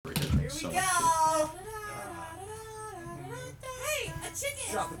so we much go. Hey, a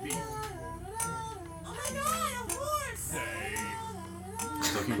chicken. Drop the beat. Oh my god, a horse. Hey.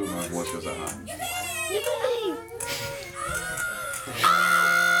 Still keep moving, my voice goes that high.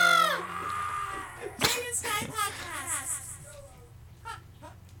 Jay and Sky podcast.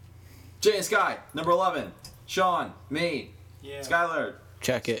 Jay and Sky, number 11. Sean, me, Yeah. Skylar,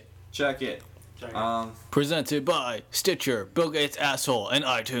 Check it. check it. Check it. Presented by Stitcher, Bill Gates' asshole, and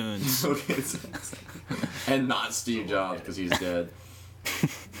iTunes. And not Steve Jobs, because he's dead.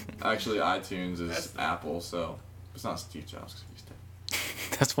 Actually, iTunes is Apple, so it's not Steve Jobs, because he's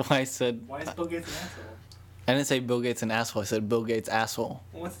dead. That's why I said. Why is Bill Gates an asshole? I didn't say Bill Gates an asshole. I said Bill Gates' asshole.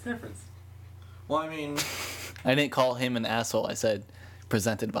 Well, what's the difference? Well, I mean, I didn't call him an asshole. I said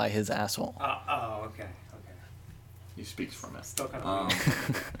presented by his asshole. Oh, okay. he speaks from it. Still kind of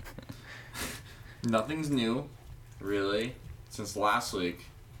weird. Nothing's new, really. Since last week,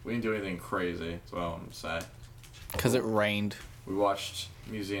 we didn't do anything crazy, that's what I want to say. Because it rained. We watched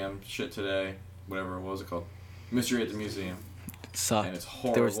museum shit today, whatever, what was it called? Mystery at the Museum. It sucked. And it's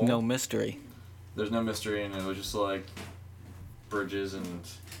horrible. There was no mystery. There's no mystery, and it was just like bridges and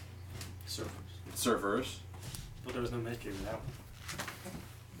surfers. But there was no mystery with that one.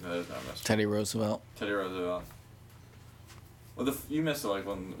 No, there's no mystery. Teddy Roosevelt. Teddy Roosevelt. Well, you missed it, like,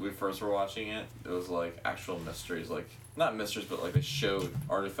 when we first were watching it, it was, like, actual mysteries, like, not mysteries, but, like, they showed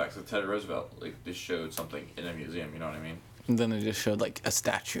artifacts of Teddy Roosevelt, like, they showed something in a museum, you know what I mean? And then they just showed like a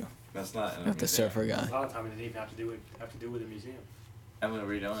statue That's not in a of the museum. surfer A guy. lot of time it didn't even have to do with a museum. Emily, what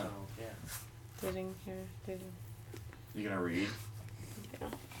are you doing? So, yeah. Sitting here, sitting. You gonna read? Yeah.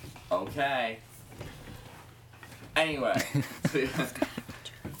 Okay. Anyway.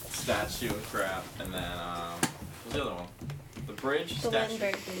 Statue and crap, and then, what's the other one? The bridge? The Statue.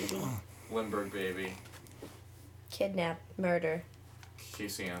 Lindbergh baby. Lindbergh baby. Kidnap, murder.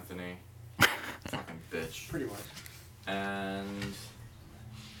 Casey Anthony. Fucking bitch. Pretty much. And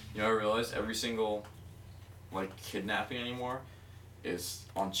you know, I realized every single like kidnapping anymore is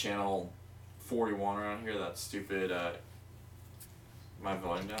on channel 41 around here. That stupid. My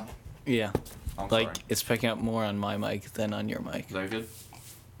volume down. Yeah. I'm Like sorry. it's picking up more on my mic than on your mic. Is that good?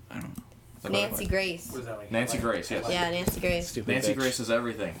 I don't know. Is that better? Nancy Grace. What is that like? Nancy Grace, yes. Yeah, Nancy Grace. Stupid Nancy bitch. Grace is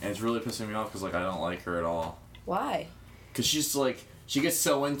everything, and it's really pissing me off because like I don't like her at all. Why? Cause she's like she gets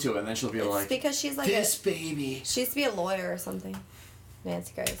so into it, and then she'll be It's like, because she's like "This baby." she used to be a lawyer or something.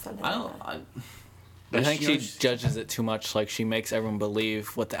 Nancy Grace, something I like don't. that. I think she knows- judges it too much. Like she makes everyone believe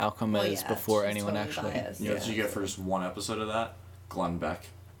what the outcome Well, is yeah, before she's anyone totally actually. biased. You know what Yeah. you get for just one episode of that? Glenn Beck.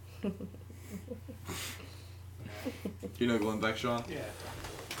 You know Glenn Beck, Sean? Yeah.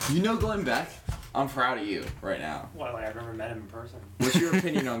 You know Glenn Beck? I'm proud of you right now. Well, like, I've never met him in person. What's your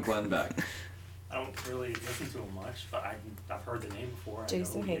opinion on Glenn Beck? I don't really listen to him much, but I've heard the name before. I know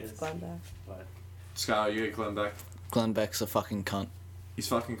Jason who he hates is, Glenn Beck. But Scott, you hate Glenn Beck? Glenn Beck's a fucking cunt. He's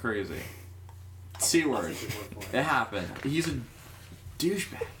fucking crazy. C I'll word. take your word for It it. happened. He's a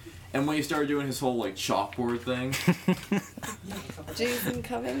douchebag. And when he started doing his whole like chalkboard thing, Jason,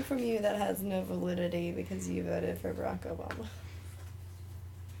 coming from you, that has no validity because you voted for Barack Obama.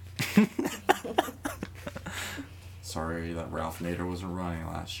 sorry that Ralph Nader wasn't running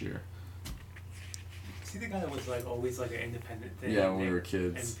last year. See the guy that was like always like an independent thing. Yeah, when we and- were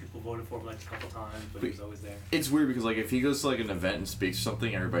kids. And people voted for him like a couple times, but he was always there. It's weird because like if he goes to like an event and speaks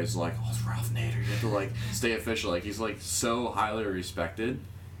something, everybody's like, "Oh, it's Ralph Nader." You have to like stay official. Like he's like so highly respected,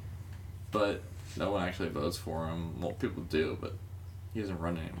 but no one actually votes for him. Well, people do, but he doesn't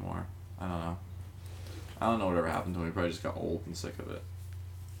run anymore. I don't know. I don't know whatever happened to him. He probably just got old and sick of it.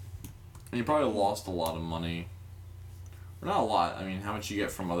 And he probably lost a lot of money. Or not a lot. I mean, how much you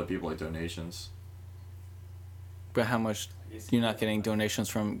get from other people like donations? But how much I guess you're not getting donations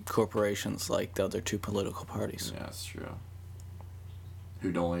from corporations like the other two political parties. Yeah, that's true.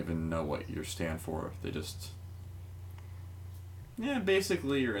 Who don't even know what you stand for. They just... Yeah,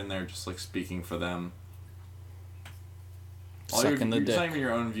 basically you're in there just like speaking for them. Sucking the It's not dick. even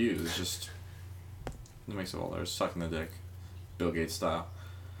your own views. It's just... It makes it all there. Sucking the dick. Bill Gates style.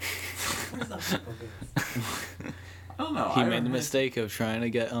 What is that Bill Gates? I don't know. He I made the don't- mistake of trying to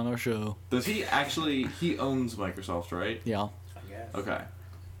get on our show. Does he actually... He owns Microsoft, right? Yeah. I guess. Okay.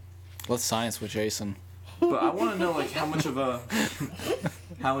 Let's science with Jason. But I want to know like how much of a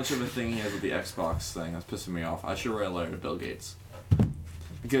thing he has with the Xbox thing. That's pissing me off. I should write a letter to Bill Gates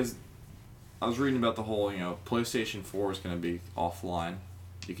because I was reading about the whole PlayStation 4 is going to be offline.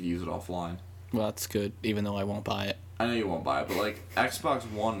 You could use it offline. Well, that's good, even though I won't buy it. I know you won't buy it, but like Xbox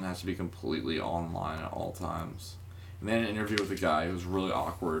One has to be completely online at all times. And then an interview with a guy who was really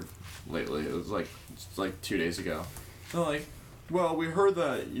awkward lately. It was like 2 days ago. They're like, well, we heard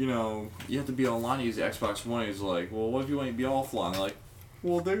that, you have to be online to use the Xbox One. He's like, well, what if you want to be offline? They're like,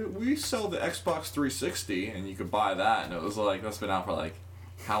 well, we sell the Xbox 360, and you could buy that. And it was like, that's been out for like,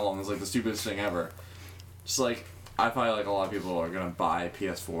 how long? It was like the stupidest thing ever. Just like, I find like a lot of people are going to buy a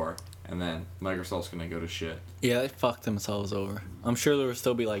PS4, and then Microsoft's going to go to shit. Yeah, they fucked themselves over. I'm sure there will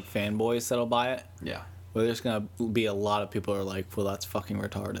still be like fanboys that'll buy it. Yeah. But there's gonna be a lot of people who are like, well, that's fucking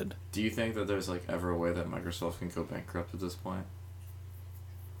retarded. Do you think that there's like ever a way that Microsoft can go bankrupt at this point?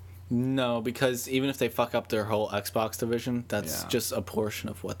 No, because even if they fuck up their whole Xbox division, that's Yeah. just a portion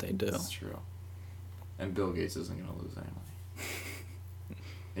of what they do. That's true. And Bill Gates isn't going to lose any money.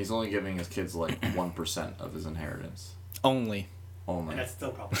 He's only giving his kids like 1% of his inheritance. Only. Only. That's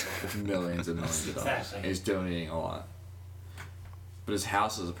still probably Millions and millions of dollars. Exactly. He's donating a lot. But his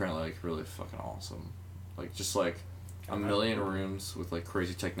house is apparently like really fucking awesome. Like just like a million rooms with like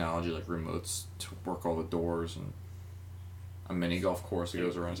crazy technology, like remotes to work all the doors, and a mini golf course that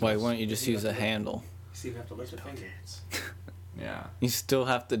goes around. Why wouldn't you just use a handle? You see, you have to lift your finger. Yeah. You still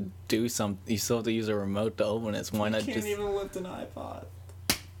have to do some. You still have to use a remote to open it. So why not You can't just? even lift an iPod.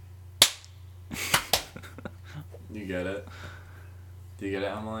 You get it? Do you get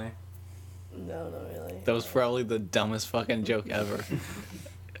it, Emily? No, not really. That was probably the dumbest fucking joke ever.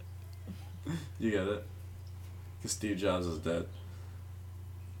 You get it? Because Steve Jobs is dead.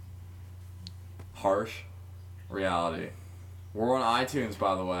 Harsh reality. We're on iTunes,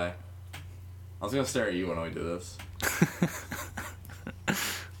 by the way. I was gonna stare at you when we do this. We're on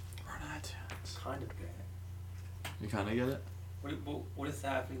iTunes. Kind of get it. You kind of get it? What does that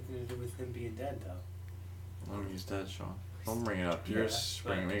have anything to do with him being dead, though? Oh, he's dead, Sean. Don't bring it up. You're Yeah, just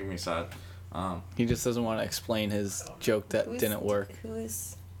right. making me sad. He just doesn't want to explain his joke that Who's- didn't work. Who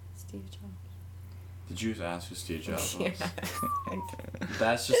is Steve Jobs? Did you ask who Steve Jobs was? Yeah.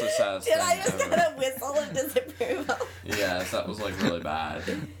 That's just the saddest Did thing I just ever. get a whistle of disapproval? Yes, that was like really bad.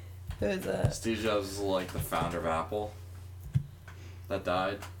 Who is that? Steve Jobs is like the founder of Apple. That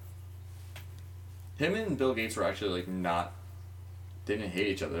died. Him and Bill Gates were actually like not. They didn't hate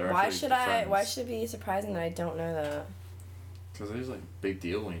each other. They were Why actually should good I? friends. Why should it be surprising that I don't know that? Because it was like a big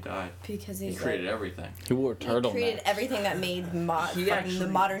deal when he died. Because He he's created like, everything. He wore a he turtleneck. created everything that made He fucking the actually-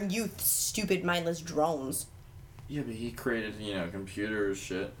 modern youth stupid, mindless drones. Yeah, but he created, computers,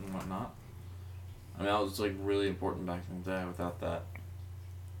 shit, and whatnot. I mean, that was like really important back in the day. Without that,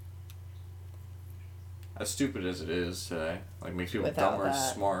 as stupid as it is today, like makes people Without dumber and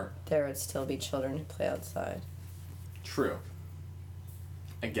that. smart. There would still be children who play outside. True.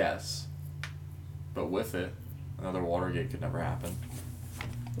 I guess. But with it, another Watergate could never happen.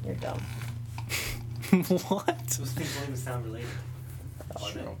 You're dumb. What? Those things don't even sound related. That's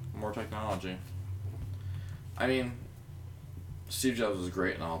Are they? true. More technology. I mean, Steve Jobs was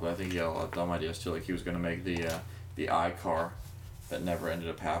great and all, but I think he had a lot of dumb ideas too. Like he was gonna make the iCar that never ended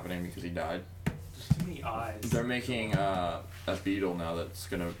up happening because he died. There's too many eyes. They're making a Beetle now that's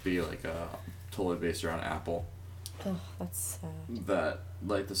gonna be like totally based around Apple. Ugh, that's sad. That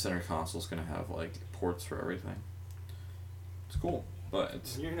like the center console's gonna have like ports for everything. It's cool, but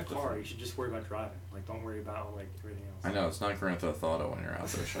it's. When you're in a car, different. you should just worry about driving. Like, don't worry about like everything else. I know it's not Grand Theft Auto when you're out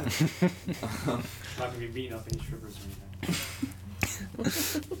there, Sean. You're not gonna be beating up any strippers or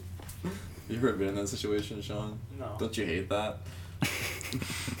anything. You ever been in that situation, Sean? No. Don't you hate that?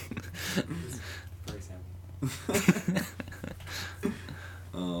 For example.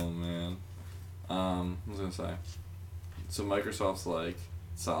 Oh man. What was I gonna say? So Microsoft's like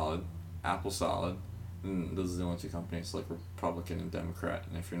solid, Apple's solid, and those are the only two companies like Republican and Democrat.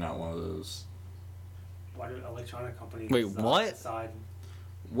 And if you're not one of those, Why do electronic companies Wait, what? decide?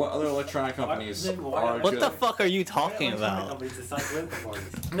 what other electronic companies why- are What good? the fuck are you Why do talking electronic about? companies decide political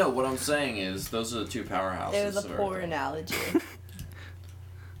parties? No, what I'm saying is those are the two powerhouses. It was a of poor everything. analogy.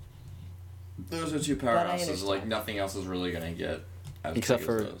 Those are two But I powerhouses. understand. Like nothing else is really gonna get as Except big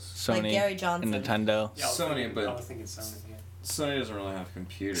for as those. Like Sony Gary Johnson. and Nintendo, Yeah, I was Sony, thinking- but- I was thinking Sony. Yeah. Sony doesn't really have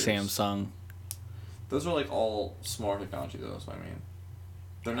computers. Samsung. Those are like all smart technology, though. So I mean,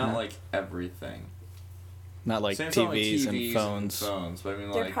 they're not Huh. like everything. Not like Same thing with TVs and TVs phones. but I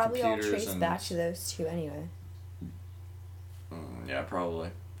mean They're like probably all computers traced and back to those two anyway. yeah, probably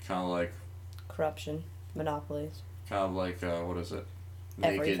kind of like Corruption, monopolies, what is it?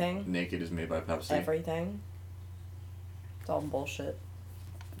 Everything. Naked is made by Pepsi. everything. It's all bullshit.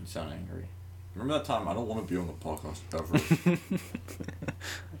 You sound angry. Remember that time? I don't want to be on the podcast ever.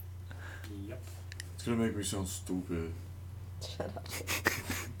 Yep. It's gonna make me sound stupid. Shut up.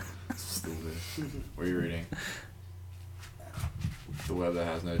 Stupid. What are you reading? The Web That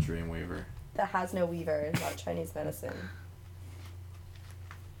Has No Dreamweaver. That has no weaver. It's not Chinese medicine.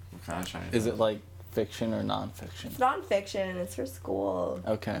 What kind of Chinese? Is it like fiction or nonfiction? It's nonfiction. It's for school.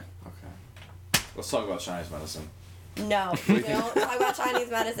 Okay. Okay. Let's talk about Chinese medicine. No, we don't talk about Chinese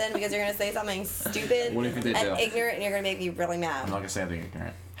medicine because you're gonna say something stupid What do you think they and do? ignorant, and you're gonna make me really I'm not mad. gonna say anything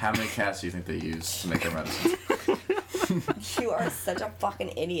ignorant. How many cats do you think they use to make their medicine? You are such a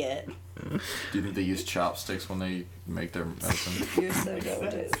fucking idiot. Do you think they use chopsticks when they make their medicine? You're so dumb,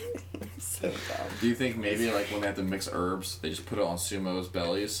 dude. So dumb. Do you think maybe like when they have to mix herbs, they just put it on sumo's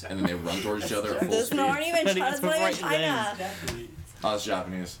bellies and then they run towards each other at full Those speed? aren't even I think China. it's That's not even right China. Japanese. Oh, it's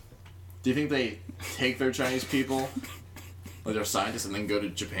Japanese. Do you think they take their Chinese people, like their scientists, and then go to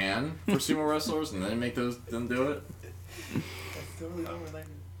Japan for sumo wrestlers and then make them do it? That's totally unrelated.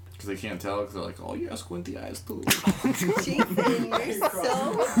 Because they can't tell, because they're like, oh, you have squinty eyes too. Jason, you're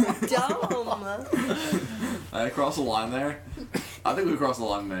so dumb. I crossed the line there. I think we crossed the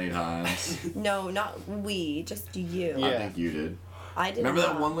line many times. No, not we, just you. I Yeah. think you did. I did Remember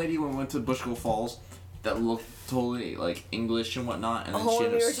not. that one lady when we went to Bushkill Falls that looked totally like English and whatnot, and then Oh, she when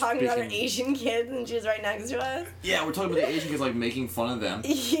ended we up were talking about our speaking- Asian kids and she was right next to us. Yeah, we're talking about the Asian kids like making fun of them.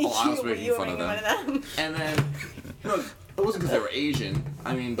 Oh, I was making You were fun of making them. And then, no, it wasn't because they were Asian.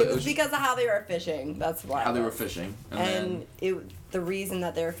 I mean, but It was just because of how they were fishing. That's why. how it they were was. fishing. And And then, the reason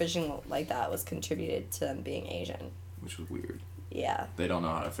that they were fishing like that was contributed to them being Asian. which was weird. Yeah. They don't know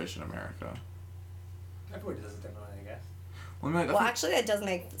how to fish in America. Everybody does it differently, I guess. Well, I mean, I Well, think- actually, that does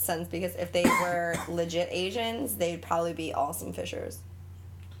make sense because if they were legit Asians, they'd probably be awesome fishers.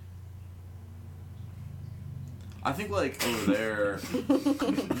 I think like over there,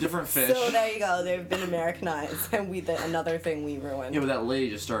 different fish. So there you go. They've been Americanized, and another thing we ruined. Yeah, but that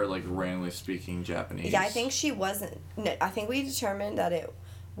lady just started like randomly speaking Japanese. Yeah, I think she wasn't. No, I think we determined that it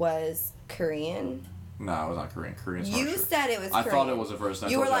was Korean. No, it was not Korean. Korean's You harsher. said it was I Korean. thought it was at first. And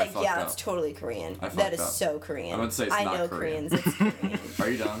I You were told you I like, fucked yeah, up. it's totally Korean. I That fucked is up. so Korean. I would say it's I not know Korean. Koreans. It's Korean. Are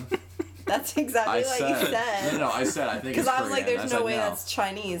you done? That's exactly I what said. you said. No, I said I think it's Because I was like, Korean. there's I no said way no. that's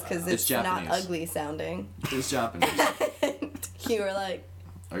Chinese because It's it's not Japanese. ugly sounding. It's Japanese. And you were like,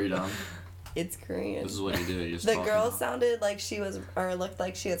 Are you done? it's Korean. This is what you do. You just The talk girl now. sounded like she was, or looked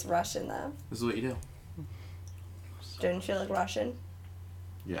like she was Russian though. This is what you do. Didn't she look Russian?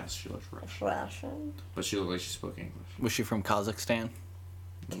 Yes, she looks Russian, Russian? but she looked like she spoke English. Was she from Kazakhstan?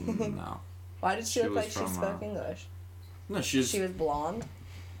 No, Why did she She look was like she from, spoke English? no, she She was blonde.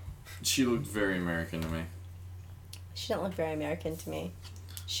 She looked very American to me. She didn't look very American to me.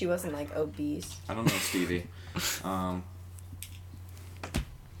 She wasn't like obese. I don't know Stevie. I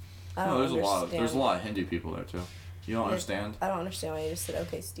No, don't there's understand. a lot of Hindu people there too. You don't Yeah. understand? I don't understand why you just said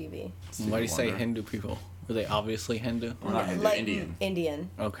okay, Stevie. Why do you say Wonder. Hindu people? Were they obviously Hindu? We're not Hindu, Like Indian. Indian.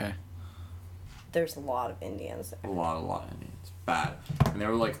 Okay. There's a lot of Indians. A lot of Indians. Bad. And they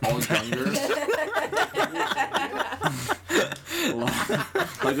were like all younger.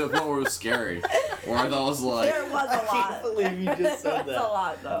 Like the point where it was scary. Where I thought it was like There was a lot. believe you just said There was a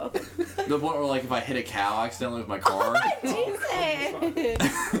lot though. the point where like if I hit a cow accidentally with my car,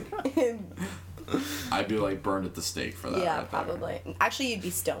 I'd be like burned at the stake for that. Yeah, right there. probably. Actually, you'd be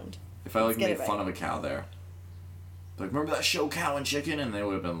stoned. If I like Let's get made it right. fun of a cow there, like remember that show Cow and Chicken, and they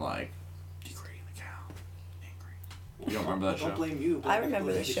would have been like degrading the cow, angry. You don't remember that Don't show? blame you. I blame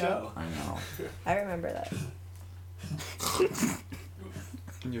remember people the that show. I know. I remember that.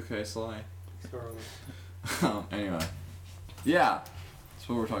 You okay, Sly? Sorry. Anyway, yeah, that's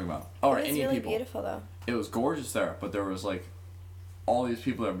what we're talking about. Oh, It right, was Indian really people. beautiful though. It was gorgeous there, but there was like all these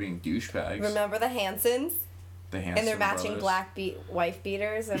people that were being douchebags. Remember the Hansons The Hanson and their matching brothers. black wife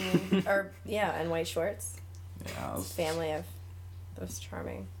beaters and and white shorts. Yeah, it was, Family of those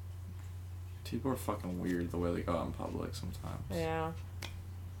charming. people are fucking weird the way they go out in public sometimes. Yeah.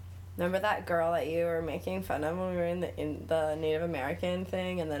 Remember that girl that you were making fun of when we were in the Native American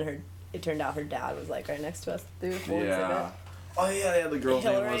thing, and then it turned out her dad was like right next to us through the whole Yeah. Oh yeah, the girl's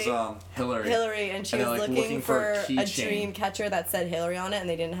name was Hillary. exhibit. Hillary, and she And was they're, like, looking for a keychain. dream catcher that said Hillary on it, and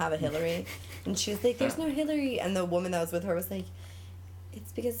they didn't have a Hillary. And she was like, "There's no Hillary," and the woman that was with her was like,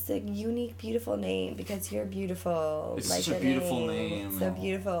 "It's because it's a unique, beautiful name. Because you're beautiful. It's like such a the beautiful name. So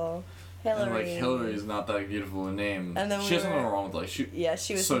beautiful, Hillary." And like Hillary's not that beautiful a name. And then she we has something were- wrong with like she. Yeah,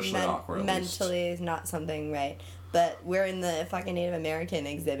 she was Socially awkward, at least. mentally not something right. But we're in the fucking Native American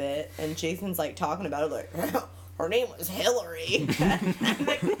exhibit, and Jason's like talking about it, like her name was Hillary. And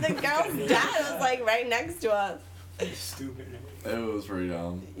the girl's dad was like right next to us. Stupid. It was pretty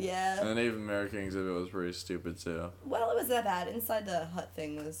dumb. Yeah. And the Native American exhibit was pretty stupid too. Well, it was that bad. Inside the hut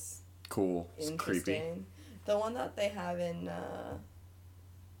thing was Cool. It's interesting. creepy. The one that they have in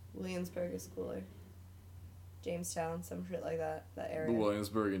Williamsburg is cooler. Jamestown, some shit like that. That area.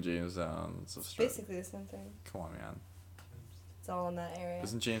 Williamsburg and Jamestown. It's a It's strip. basically the same thing. Come on, man. It's all in that area.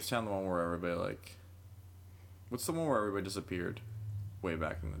 Isn't Jamestown the one where everybody like What's the one where everybody disappeared? Way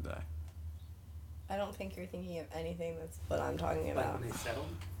back in the day. I don't think you're thinking of anything that's what I'm talking Like about. when they settled?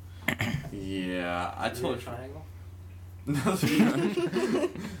 Yeah, I Bermuda told you. Triangle? No,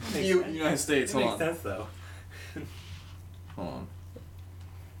 United States. It Hold makes on. sense though. Hold on.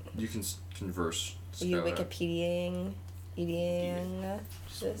 You can converse. Are you Skylar. Wikipediaing?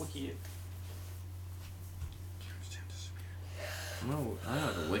 Just This? wiki it. No, I don't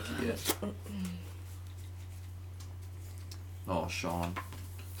have a wiki yet. Oh, Sean.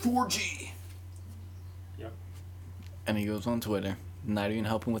 4G. Yep. And he goes on Twitter, not even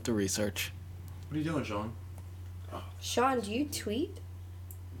helping with the research. What are you doing, Sean? Sean, do you tweet?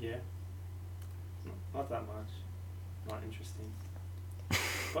 Yeah. No, not that much. Not interesting.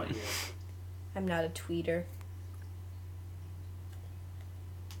 But yeah. I'm not a tweeter.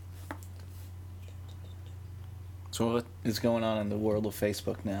 So what is going on in the world of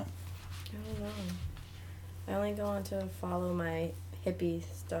Facebook now? I don't know. I only go on to follow my hippie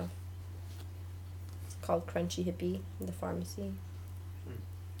stuff. It's called Crunchy Hippie, the pharmacy.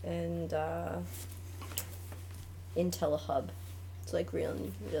 And IntelliHub. It's like real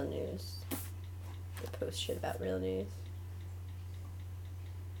news. They post shit about real news.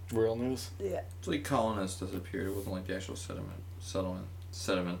 Real news? Yeah. It's like colonists disappeared. It wasn't like the actual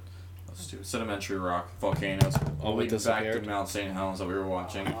sediment. That's stupid. Sedimentary rock, volcanoes. Oh, it Leading back to disappeared? Mount St. Helens that we were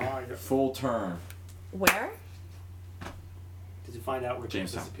watching. yeah. Full turn. Where? Did you find out where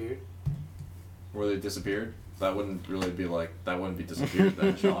James Jamestown. disappeared? Where they disappeared? That wouldn't really be like, that wouldn't be disappeared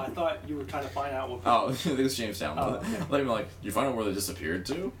then, No, I Sean. thought you were trying to find out what. Oh, it was Jamestown. Oh, okay. Like, you find out where they disappeared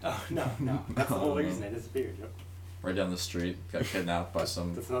to? Oh, no. That's the whole No. reason they disappeared. Yep. Right down the street. Got kidnapped by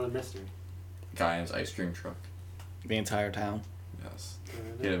some That's another mystery. guy in his ice cream truck. The entire town. Yes.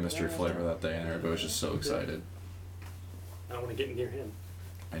 He had a mystery flavor that day and everybody was just so excited. I don't want to get near him.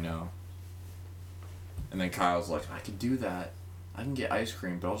 I know. And then Kyle's like, I could do that. I can get ice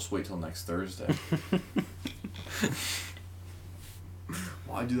cream, but I'll just wait till next Thursday.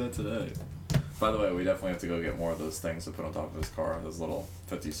 Why do that today? By the way, we definitely have to go get more of those things to put on top of his car, those little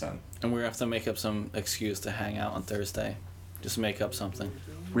 50-cent. And we have to make up some excuse to hang out on Thursday. Just make up something.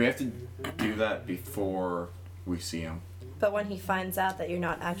 We have to do that before we see him. But when he finds out that you're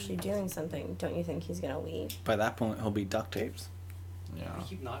not actually doing something, don't you think he's gonna leave? By that point, he'll be duct taped. Yeah. You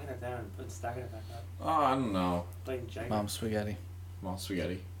keep knocking it down and stacking it back up. Oh, I don't know. Playing Jenga. Mom spaghetti. Mom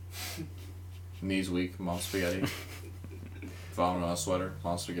spaghetti. Knees weak, mom spaghetti. Vomit on a sweater,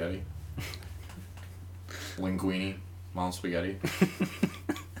 mom spaghetti. Linguini, mom spaghetti.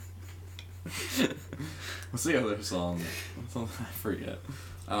 What's the other song? I forget.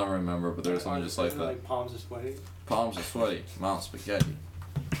 I don't remember, but there's something just like Isn't it that. Like palms are sweaty. Palms are sweaty, mom spaghetti.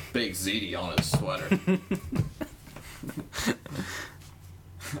 Big ziti on his sweater.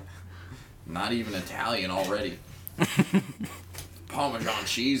 Not even Italian already. Parmesan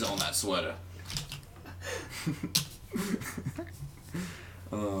cheese on that sweater.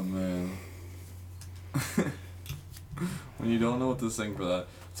 Oh man. When you don't know what to sing for that,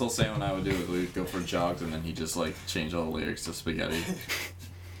 that's all Sam and I would do is we'd go for jogs and then he'd just like change all the lyrics to spaghetti.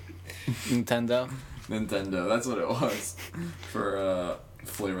 Nintendo. Nintendo, that's what it was. For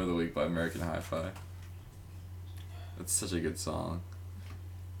Flavor of the Week by American Hi-Fi. That's such a good song.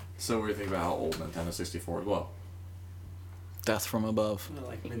 So what do you think about how old Nintendo 64 is? Well, Death from above. Isn't it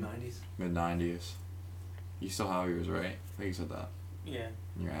like mid-90s? mid-90s. You still have yours, right? I think you said that. Yeah.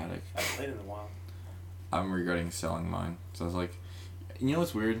 In your attic. I haven't played it in a while. I'm regretting selling mine. So I was like, you know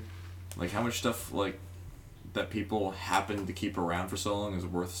what's weird? Like how much stuff like that people happen to keep around for so long is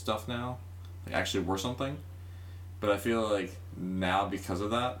worth stuff now. Like actually worth something. But I feel like now because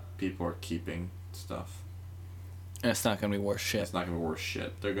of that, people are keeping stuff. And it's not gonna be worth shit. It's not gonna be worth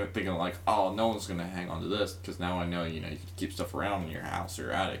shit. They're thinking like, oh, no one's gonna hang on to this because now I know you can keep stuff around in your house or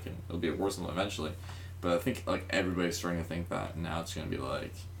your attic and it'll be worth something eventually. But I think like everybody's starting to think that, and now it's gonna be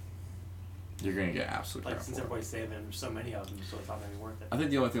like, you're gonna get absolute Like crap since for it. everybody's saving, there's so many of them, so it's not gonna be worth it. I think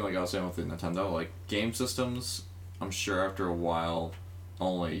the only thing like I was saying with the Nintendo, like game systems, I'm sure after a while,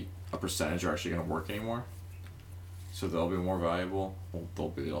 only a percentage are actually gonna work anymore. So they'll be more valuable. Well, they'll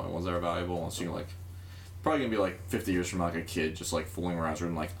be the only ones that are valuable unless you like. Probably gonna be like 50 years from now, like a kid just like fooling around his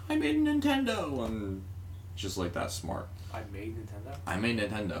room like, I made a Nintendo and just like that smart. I made Nintendo. I made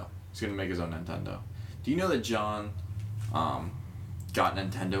Nintendo. He's gonna make his own Nintendo. Do you know that John got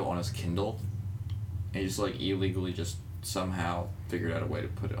Nintendo on his Kindle? And he just like illegally just somehow figured out a way to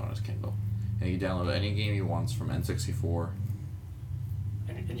put it on his Kindle. And he can download any game he wants from N64,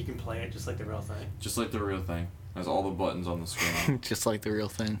 And you can play it just like the real thing. just like the real thing. Has all the buttons on the screen. Just like the real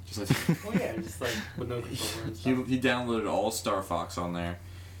thing. Just like Well, yeah, just like with no controller and stuff. he downloaded all Star Fox on there.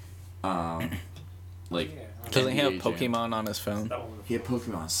 Like Yeah, Doesn't he have NBA Jam. Pokemon on his phone? That one was He had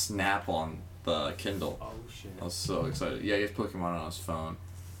Pokemon Snap on the Kindle. Oh shit. I was so excited. Yeah, he has Pokemon on his phone.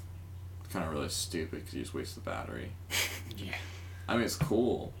 It's kind of really stupid because you just waste the battery. Yeah. I mean, it's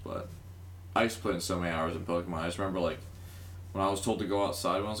cool, but I used to put in so many hours in Pokemon. I just remember, like, when I was told to go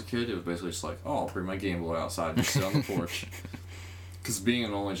outside when I was a kid, it was basically just like, oh, I'll bring my Game Boy outside and sit on the porch. Because being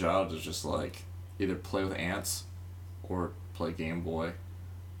an only child is just like, either play with ants or play Game Boy.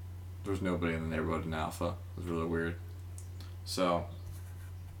 There was nobody in the neighborhood in Alpha. It was really weird. So,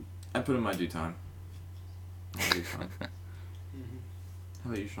 I put in my due time. My due time. How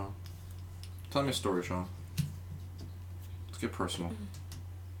about you, Sean? Tell me a story, Sean. Let's get personal.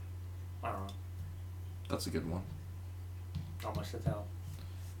 I don't know. That's a good one. Not much to tell.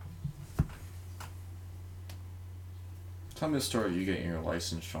 Tell me a story you getting your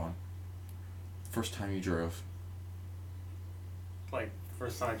license, Sean. First time you drove. Like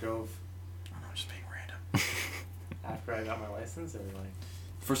first time I drove I don't know, just being random. after I got my license, or like.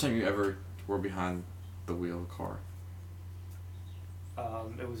 First time you ever were behind the wheel of a car.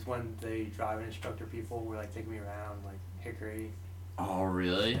 It was when the driving instructor people were like taking me around like Hickory Oh,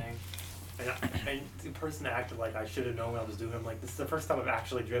 really? thing. And the person acted like I should have known what I was doing. I'm like, this is the first time I've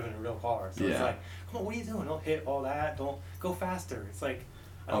actually driven a real car. So it's Yeah. like, come on, what are you doing? Don't hit all that. Don't go faster. It's like.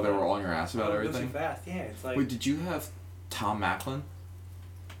 I Oh, don't they know. were on your ass about Don't go everything? too fast. Yeah, it's like. Wait, did you have Tom Macklin?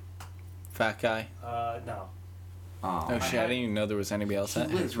 Fat guy. No. Oh, Oh shit! I didn't even know there was anybody else he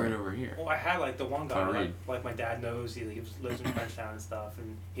that lives right over here. Well, I had like the one guy, Tyree. like my dad knows. He lives in Frenchtown and stuff,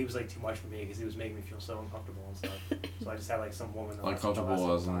 and he was like too much for me because he was making me feel so uncomfortable and stuff. So I just had like some woman. that left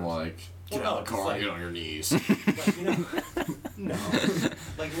Uncomfortable as in sometimes. like, get Well, out of the no, car just and like- get on your knees. Like, you know, no,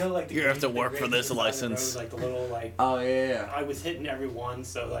 like you know, like the You have to green- work the for green this side of the license. road, like the little like. Oh, yeah. I was hitting every one,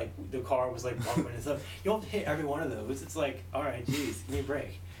 so like the car was like bumping and stuff. You don't hit every one of those. It's like, all right, geez, give me a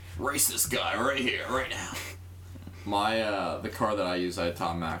break. Race this guy right here, right now. My, the car that I used, I had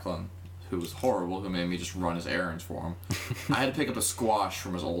Tom Macklin, who was horrible, who made me just run his errands for him. I had to pick up a squash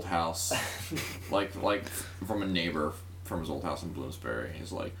from his old house, like from a neighbor from his old house in Bloomsbury.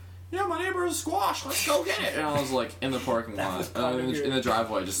 He's like, yeah, my neighbor has a squash, let's go get it. And I was like, in the parking That lot, was part of your- in the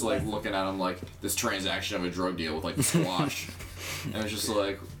driveway, just like looking at him like this transaction of a drug deal with like the squash. And I was just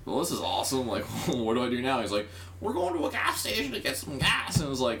like, well, this is awesome. Like, what do I do now? He's like, we're going to a gas station to get some gas. And I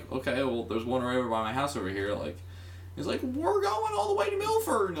was like, okay, well, there's one right over by my house over here. Like, he's like, we're going all the way to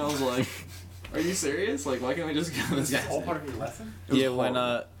Milford. And I was like, are you serious? Like, why can't we just go to this Is gas this all station? part of your lesson? It was Yeah, when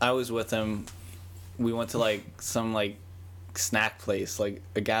horrible. I was with him, we went to like some like snack place, like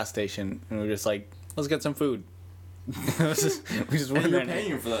a gas station, and we were just like, let's get some food. It was just- we just went And there. you're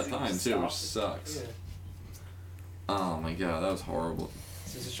paying him for that So you time, just too, stop which it. sucks. Yeah. Oh, my God, that was horrible.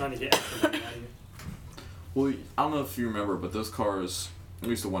 So he's just trying to get extra money out of you. Well, I don't know if you remember, but those cars, at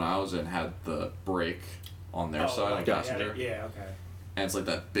least the one I was in, had the brake on their side, like okay, passenger. Yeah, okay. And it's like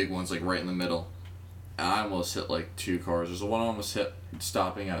that big one's like right in the middle. And I almost hit like two cars. There's the one I almost hit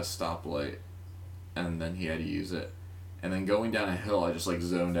stopping at a stoplight, and then he had to use it. And then going down a hill, I just like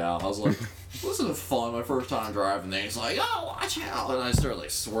zoned out. I was like, this is fun, my first time driving. And then he's like, oh, watch out. And I started like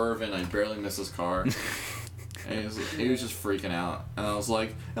swerving. I barely missed his car. And he was just freaking out. And I was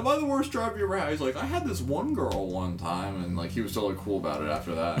like, am I the worst driver you ever had? He's like, I had this one girl one time. And like he was totally cool about it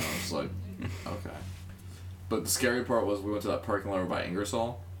after that. And I was like, okay. But the scary part was we went to that parking lot over by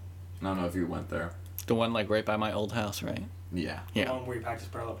Ingersoll. I don't know if you went there. The one like right by my old house, right? Yeah. Yeah. The one where you practice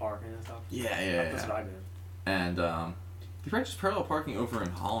parallel parking and stuff. Yeah. That's what I did. And he practiced parallel parking over in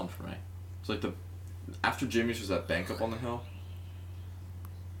Holland for me. It's like after Jimmy's was that bank up on the hill.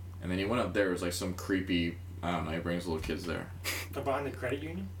 And then he went up there, it was like some creepy, I don't know, he brings little kids there. They're behind the credit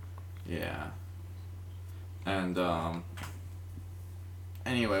union? Yeah. And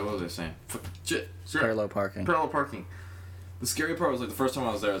anyway, what was I saying? Parallel parking. Parallel parking. The scary part was like the first time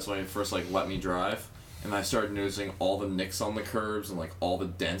I was there, that's when he first like let me drive, and I started noticing all the nicks on the curbs and like all the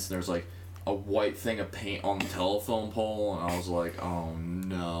dents, and there's like a white thing of paint on the telephone pole, and I was like, oh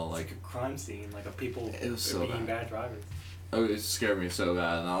no, like Like a crime scene, like of people It was so being bad. bad drivers. oh, it scared me so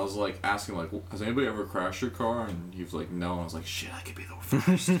bad, and I was like asking like, has anybody ever crashed your car? And he was like, no, and I was like, shit, I could be the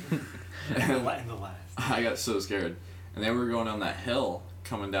first. And and the last. I got so scared, and then we were going down that hill,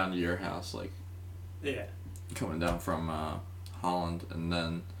 coming down to your house, like Yeah. coming down from Holland, and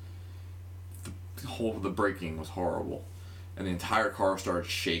then the braking was horrible, and the entire car started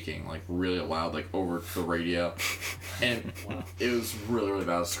shaking like really loud, like over the radio, and Wow. it was really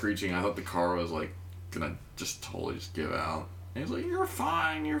bad, screeching. I thought the car was like gonna just totally just give out. And he's like, you're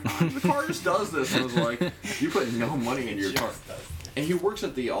fine, the car just does this. And I was like, you put no money into your car. Just does. And he works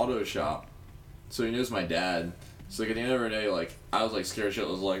at the auto shop, so he knows my dad. So like at the end of the day, like I was like scared shit.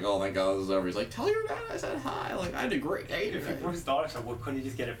 Was like, oh my god, this is over. He's like, tell your dad I said hi. Like I had a great day If today. he works the auto shop, what, couldn't he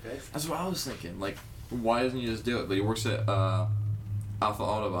just get it fixed? That's what I was thinking. Like, why doesn't he just do it? But he works at Alpha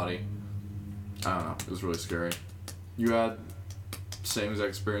Auto Body. I don't know. It was really scary. You had same exact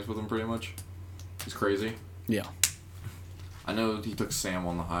experience with him, pretty much. He's crazy. Yeah. I know he took Sam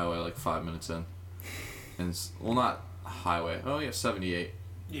on the highway like 5 minutes in, and well, not highway. Oh yeah, 78.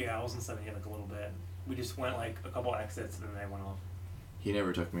 Yeah, I was in 78 like a little bit. We just went like a couple exits and then they went off. He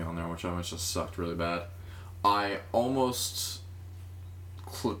never took me on there, which almost just sucked really bad. I almost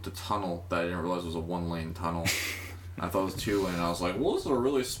clipped a tunnel that I didn't realize was a 1-lane tunnel. I thought it was 2-lane. I was like, well, this is a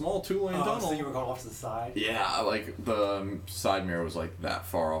really small 2-lane tunnel. So you were going off to the side? Yeah, like the side mirror was like that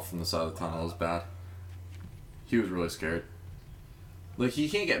far off from the side of the tunnel. It was bad. He was really scared. Like he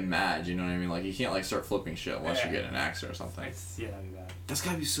can't get mad, you know what I mean? Like he can't like start flipping shit unless you get in an accident or something. Yeah, that'd be bad. That's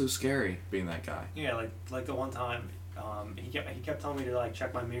gotta be so scary being that guy. Yeah, like the one time, he kept telling me to like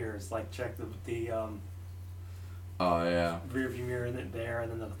check my mirrors, like check the Oh yeah. rear view mirror there,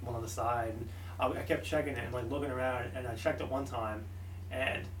 and then the one on the side. And I kept checking it and like looking around, and I checked it one time,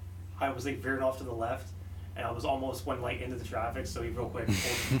 and I was like veering off to the left, and I was almost went like into the traffic. So he real quick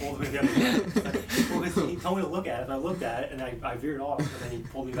pulled me the other way. He told me to look at it, and I looked at it, and I veered off, and then he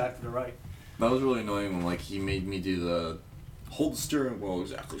pulled me back to the right. That was really annoying when like he made me do the hold the steering wheel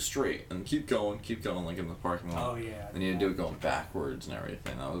exactly straight and keep going like in the parking lot. Oh yeah. And you had to do it going backwards and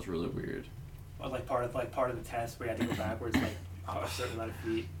everything. That was really weird. Or like part of the test where you had to go backwards like a certain amount of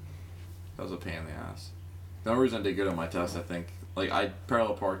feet. That was a pain in the ass. The only reason I did good on my test, I think, like I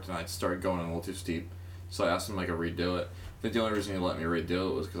parallel parked and I started going a little too steep, so I asked him if I could redo it. I think the only reason he let me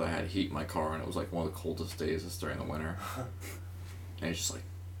redo it was because I had heat in my car and it was like one of the coldest days during the winter. And he's just like,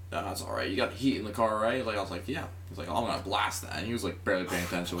 "Oh, that's all right. You got heat in the car, right?" Like I was like, "Yeah." He's like, "Oh, I'm gonna blast that." And he was like barely paying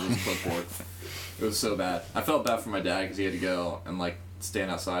attention with his clipboard. It was so bad. I felt bad for my dad because he had to go and like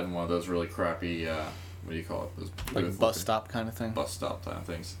stand outside in one of those really crappy, what do you call it? Those Like booth bus looking- stop kind of thing. Bus stop kind of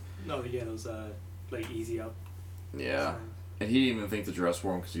things. No, yeah, those like easy up. Yeah. And he didn't even think to dress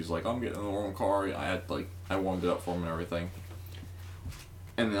for him because he was like, I'm getting in the warm car. I warmed it up for him and everything.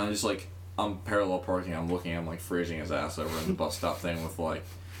 And then I just like, I'm parallel parking. I'm looking at him like freezing his ass over in the bus stop thing with like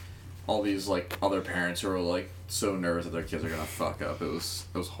all these like other parents who are like so nervous that their kids are gonna fuck up. It was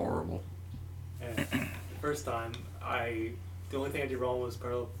horrible. And the first time, the only thing I did wrong was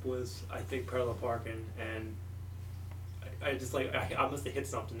parallel parking, and I just like I must have hit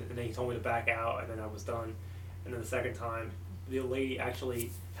something, and then he told me to back out, and then I was done. And then the second time, the lady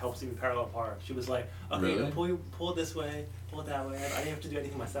actually helps me parallel park. She was like, "Okay, Really? pull it this way, pull it that way." I didn't have to do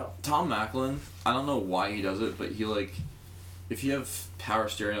anything myself. Tom Macklin, I don't know why he does it, but he like, if you have power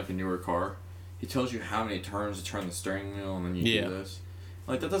steering like a newer car, he tells you how many turns to turn the steering wheel, and then you do this.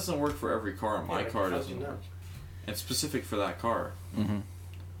 Like that doesn't work for every car. My car doesn't work. It's specific for that car. Mm-hmm.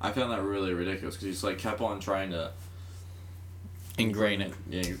 I found that really ridiculous because he's like kept on trying to Ingrain it.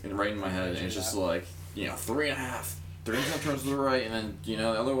 Yeah, right in my head, and it's just like 3.5 turns to the right, and then the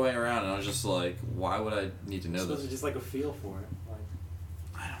other way around, and I was just like, why would I need to know It's supposed this? to just like a feel for it. Like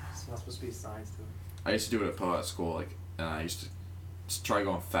I don't know. it's not supposed to be science to it. I used to do it at Poe at school, like, and I used to just try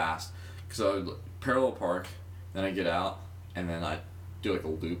going fast because I would parallel park, then I get out, and then I do like a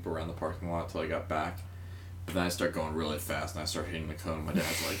loop around the parking lot till I got back. But then I start going really fast, and I start hitting the cone. And my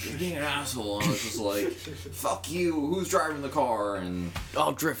dad's like, "You're being an asshole," and I was just like, "Fuck you! Who's driving the car?" And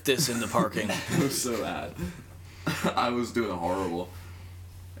I'll drift this in the parking. it was so bad. I was doing horrible.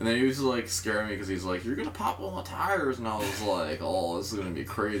 And then he was like scaring me because he's like, "You're gonna pop all my tires," and I was like, "Oh, this is gonna be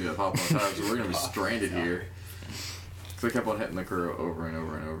crazy! I pop my tires, we're gonna be stranded here." So I kept on hitting the curb over and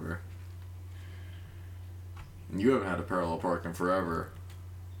over and over. And you haven't had a parallel park in forever.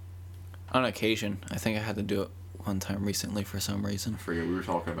 On occasion, I think I had to do it one time recently for some reason. I forget, we were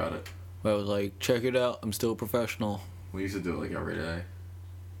talking about it. But I was like, check it out, I'm still a professional. We used to do it like every day.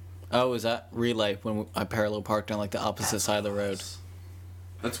 Oh, was that Relay when I parallel parked on like the opposite side of the road?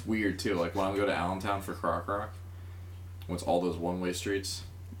 That's weird too. Like when I go to Allentown for Croc Rock, when it's all those one-way streets.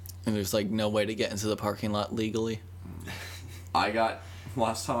 And there's like no way to get into the parking lot legally.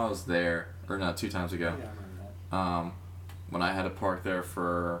 Last time I was there, or not, 2 times ago. Yeah, I remember that. When I had to park there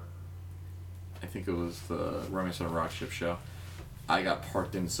for, I think it was the Roman Center Rock Ship show, I got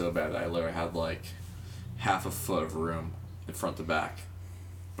parked in so bad that I literally had like half a foot of room in front to back,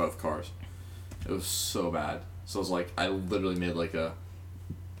 both cars. It was so bad. So I was like, I literally made like a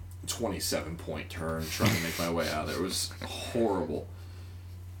 27-point turn trying to make my way out of there. It was horrible.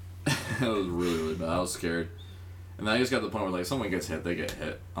 It was really, really bad. I was scared. And then I just got to the point where like, someone gets hit, they get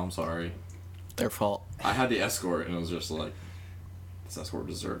hit. I'm sorry. Their fault. I had the escort, and it was just like, this escort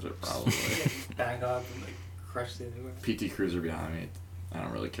deserves it, probably. Back up and like crushed it anyway. PT Cruiser behind me. I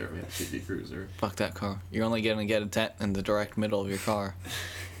don't really care if we have PT Cruiser. Fuck that car. You're only gonna get a dent in the direct middle of your car.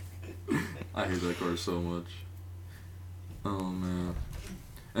 I hate that car so much. Oh man.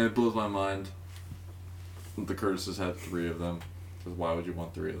 And it blows my mind that the Curtises had 3 of them. Because why would you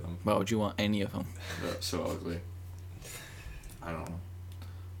want 3 of them? Why would you want any of them? They're so ugly. I don't know.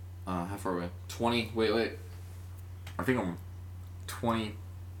 How far away? 20. Wait. I think I'm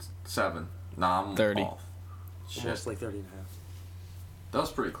 27. Nah, I'm 30. off. Shit. Almost like 30 and a half. That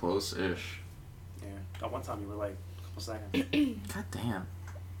was pretty close-ish. Yeah. At one time you were like a couple seconds. God damn.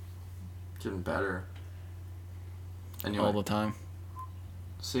 Getting better. Anyway, All the time.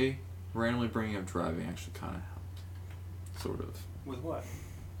 see? Randomly bringing up driving actually kind of helped. Sort of. With what?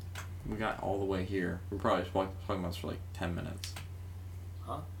 We got all the way here. We're probably talking about this for like 10 minutes.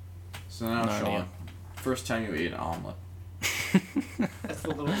 Huh? So now, No Sean, idea. first time you ate an omelet. That's a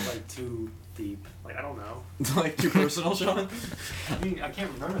little like too deep. Like I don't know. Like too personal, Sean? I mean I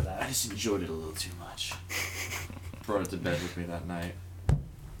can't remember that. I just enjoyed it a little too much. Brought it to bed with me that night.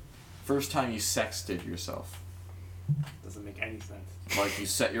 First time you sexted yourself. Doesn't make any sense. Like you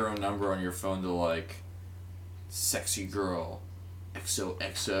set your own number on your phone to like sexy girl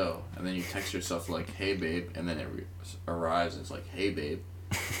XOXO, and then you text yourself like hey babe, and then it arrives and it's like hey babe.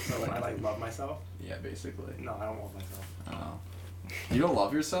 So like I like love myself. Yeah, basically. No, I don't love myself. Oh. You don't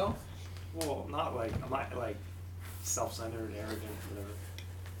love yourself? Well, not like I'm not like self-centered, arrogant, whatever.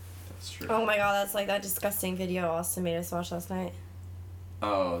 That's true. Oh my god, that's like that disgusting video Austin made us watch last night.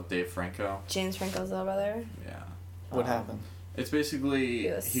 Oh, Dave Franco? James Franco's little brother. Yeah. What happened? It's basically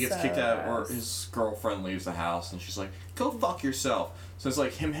It was he gets so kicked out, or gross. his girlfriend leaves the house, and she's like, "Go fuck yourself." So it's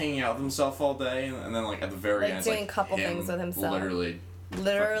like him hanging out with himself all day, and then like at the very Like, end, it's doing like couple him things with himself.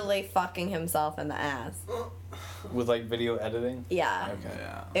 Literally, Fucking himself in the ass. With like video editing? Yeah. Okay.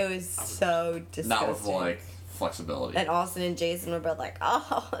 yeah, It was so disgusting. not with like flexibility. And Austin and Jason were both like,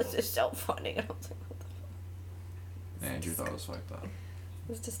 oh, it's just so funny. And I was like, what the fuck? Andrew thought it was fucked up. It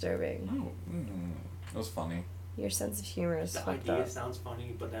was disturbing. Oh, it was funny. Your sense of humor is The fucked idea up. sounds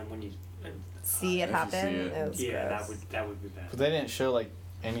funny, but then when you See it if you happen? see it. Was yeah, gross. that would be bad. But they didn't show like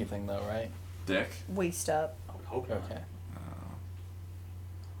anything though, right? Dick. Waist up. I would hope not. Okay.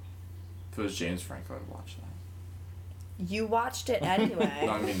 If it was James Franco, I'd watch that. You watched it anyway. No,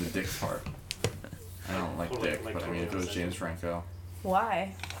 I mean the dick part. I don't like Totally, Dick, like, but I mean if it was totally James Franco,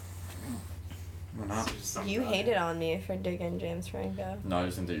 Why? we're not. It's just something You about hated on me for digging James Franco. No, I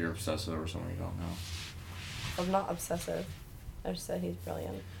just think that you're obsessed over someone you don't know. I'm not obsessive. I just said he's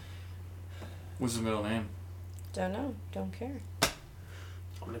brilliant. What's his middle name? Don't know. Don't care.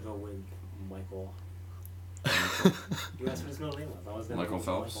 I'm gonna go with Michael. You asked what his middle name was. I was gonna Michael go with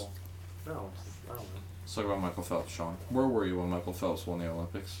Phelps? Michael. No, just, I don't know. Let's talk about Michael Phelps, Sean. Where were you when Michael Phelps won the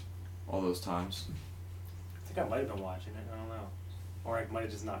Olympics? All those times? I think I might have been watching it. I don't know, or I might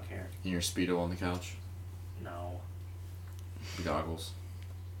have just not cared. In your Speedo on the couch? No, The goggles?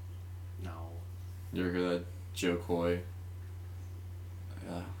 no. You ever hear that Joe Coy?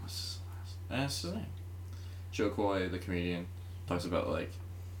 What's his name? Joe Coy, the comedian, talks about like...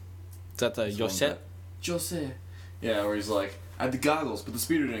 Is that the this one Josette? bit. Jose. Yeah, where he's like, I had the goggles, but the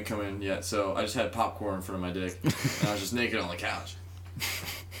speeder didn't come in yet, so I just had popcorn in front of my dick, and I was just naked on the couch.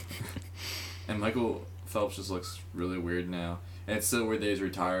 And Michael Phelps just looks really weird now. And it's so weird that he's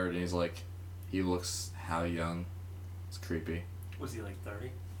retired, and he's like, he looks how young. It's creepy. Was he like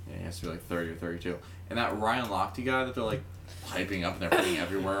 30? Yeah, he has to be like 30 or 32. And that Ryan Lochte guy that they're like hyping up and they're putting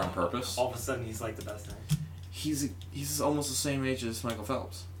everywhere on purpose, All of a sudden, he's like the best thing. he's almost the same age as Michael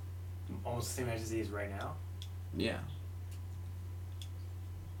Phelps. Almost the same age as he is right now. Yeah.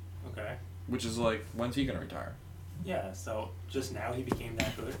 Okay. Which is like, when's he gonna retire? Yeah. So just now he became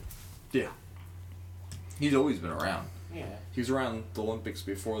that good. Yeah. He's always been around. Yeah. He was around the Olympics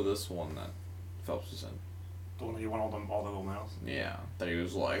before this one that Phelps was in. The one that he won all the gold medals. Yeah. That he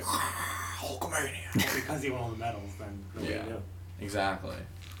was like, Hulkamania. Well, because he won all the medals, then what do you Yeah. do? Exactly.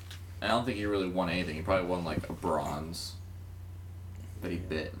 I don't think he really won anything. He probably won like a bronze. That he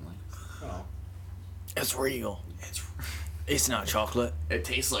bit. And, like, Oh. It's real. It's not chocolate. it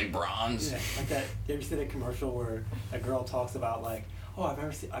tastes like bronze. Yeah, like that. You ever see that commercial where a girl talks about like, oh, I've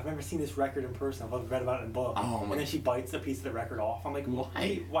never seen this record in person. I've read about it in a book. Oh, my- and then she bites a piece of the record off. I'm like, why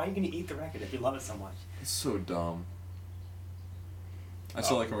are you gonna eat the record if you love it so much? It's so dumb. I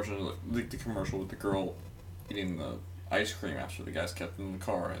saw that commercial, like the commercial with the girl eating the ice cream after the guys kept in the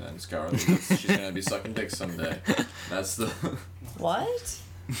car, and then Skylar thinks she's gonna be sucking dick someday. That's the. What?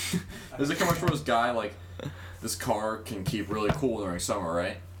 There's a commercial where this guy, like, this car can keep really cool during summer,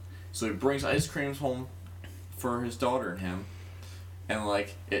 right? So he brings ice creams home for his daughter and him, and,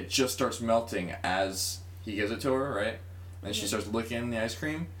 like, it just starts melting as he gives it to her, right? And she starts licking the ice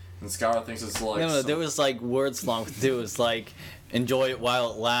cream, and Skylar thinks it's like. No, there was like words along with it. It was like, enjoy it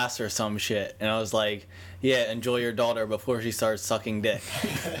while it lasts or some shit. And I was like, yeah, enjoy your daughter before she starts sucking dick.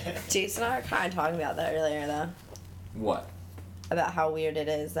 Jason and I were kind of talking about that earlier, though. What? About how weird it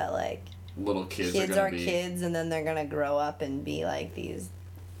is that, like, Little kids kids are gonna are be kids and then they're gonna grow up and be, like, these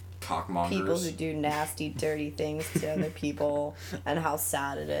cockmongers. people who do nasty, dirty things to other people, and how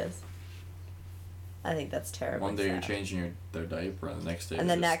sad it is. I think that's terrible. One day you're changing their diaper, and the next day. And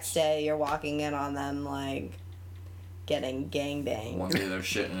the next day you're walking in on them, like, getting gangbanged. One day they're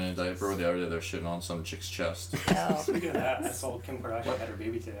shitting in a diaper, the other day they're shitting on some chick's chest. Oh. Speaking of that, I saw Kim Kardashian had her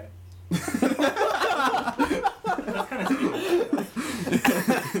baby today.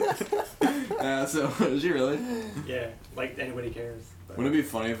 So is she really? Yeah, like anybody cares. But Wouldn't it be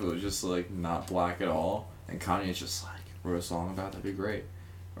funny if it was just like not black at all, and Kanye's just like wrote a song about it? That'd be great.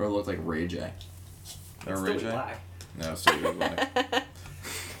 Or it looked like Ray J. Or it's Ray still J. black. No, it's still be black.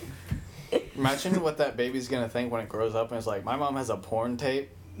 Imagine what that baby's gonna think when it grows up and it's like, my mom has a porn tape.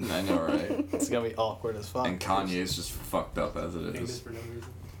 I know, right? It's gonna be awkward as fuck. And Kanye's just fucked up as it Famous is. for no reason.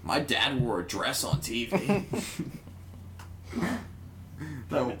 My dad wore a dress on TV.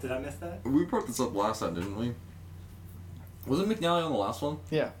 Did I miss that? We brought this up last time, didn't we? Wasn't McNally on the last one?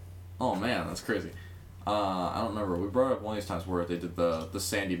 Yeah. Oh man, that's crazy. I don't remember. We brought it up one of these times where they did the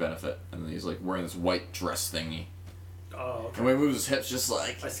Sandy benefit, and he's like wearing this white dress thingy, Oh, okay. and when he moves his hips, just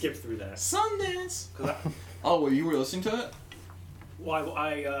like I skipped through that. Sundance. 'Cause Oh, well, you were listening to it? well,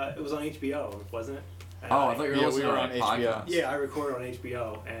 it was on HBO, wasn't it? And Oh, I thought you were Yeah, listening we were to on a HBO. podcast. Yeah, I recorded on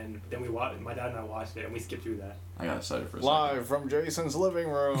HBO, and then my dad and I watched it, and we skipped through that. I got excited for a Live from Jason's living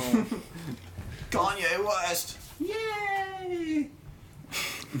room. second. Kanye West. Yay!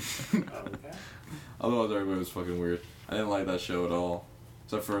 Oh, okay. Otherwise, everybody was fucking weird. I didn't like that show at all,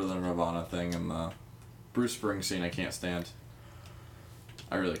 except for the Nirvana thing and the Bruce Springsteen. I can't stand.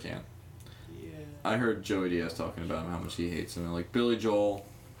 I really can't. Yeah. I heard Joey Diaz talking about him, how much he hates him, and like Billy Joel.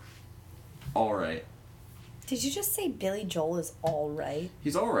 All right, Did you just say Billy Joel is alright?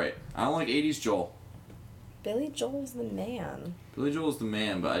 he's all right. I don't like '80s Joel. Billy Joel's the man. Billy Joel's the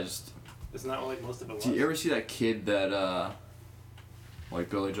man, but I just. It's not like most of it was. Do you ever see that kid that like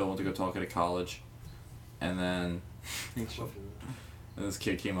Billy Joel went to go talk at a college, and then and this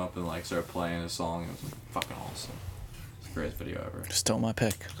kid came up and like started playing his song. It was like fucking awesome. It's the greatest video ever. Still my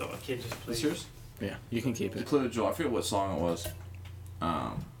pick. So a kid just plays. Is yours? Yeah, you can keep The it. Billy Joel. I forget what song it was.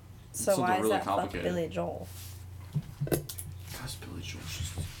 So Something why is really that fuck complicated. Billy Joel? Because Billy Joel's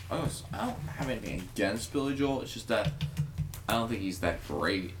just. I don't have anything against Billy Joel. It's just that I don't think he's that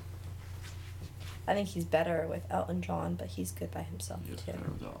great. I think he's better with Elton John, but he's good by himself He was too. better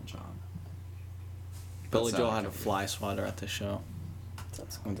with Elton John. Billy That Joel sounded had a fly swatter at the show. So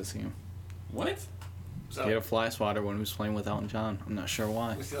I went to see him. What? So, He had a fly swatter when he was playing with Elton John. I'm not sure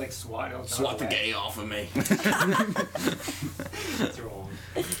why. was he like swatting Elton John Swat the away? gay off of me. That's wrong.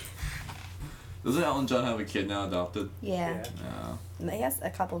 Doesn't Elton John have a kid now adopted? Yeah. No. He has a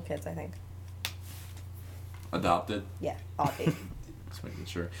couple of kids, I think. Adopted? Yeah, Audie. Just making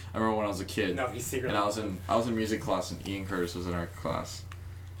sure. I remember when I was a kid. No, he's secretly. And I was in music class and Ian Curtis was in our class.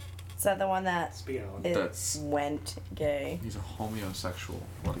 Is that the one that Speaking of, it That's- went gay? He's a homosexual.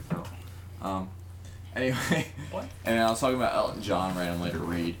 What the hell? Anyway. What? And I was talking about Elton John randomly to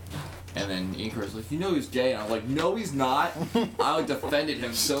read. And then Ian Curtis was like, you know he's gay. And I was like, no, he's not. I like defended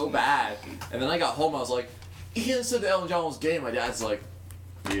him so bad. And then I got home, I was like, Ian said that Elton John was gay. And my dad's like,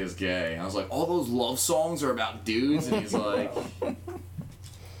 he is gay. And I was like, all those love songs are about dudes. And he's like,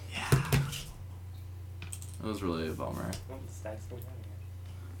 yeah. It was really a bummer. Well, the stacks going down here.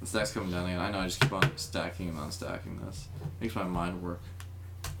 The stack's coming down again. I know, I just keep on stacking and unstacking this. Makes my mind work.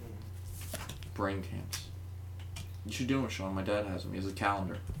 Brain games. You should do it, Sean. My dad has them. He has a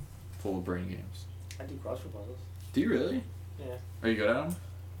calendar full of brain games. I do crossword puzzles. Do you really? Yeah. Are you good at them?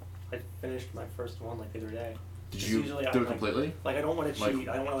 I finished my first one like the other day. Did It's you usually do I'm it completely? Like I don't want to Like- cheat.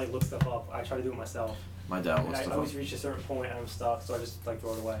 I don't want to like look stuff up. I try to do it myself. My dad And looks I stuff always up. reach a certain point and I'm stuck, so I just like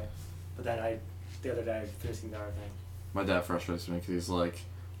throw it away. But then the other day, finishing the other thing. My dad frustrates me because he's like,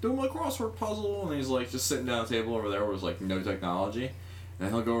 doing my crossword puzzle, and he's like just sitting down at a table over there where there's like no technology. And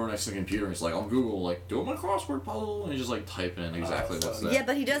then he'll go over next to the computer and he's like on Google, like, doing my crossword puzzle, and he's just like typing in exactly so- what's there. Yeah,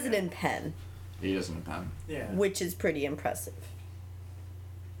 but he does it in pen, He doesn't pen. Yeah. which is pretty impressive.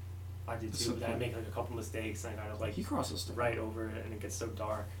 I do That's too, so but then I cool. make like a couple mistakes and I kind of like He crosses stuff. write over it and it gets so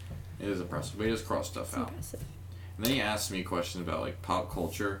dark. It is impressive, but he does cross stuff It's out. impressive. And then he asked me questions about like pop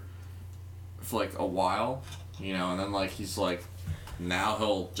culture for like a while, you know, and then like he's like, now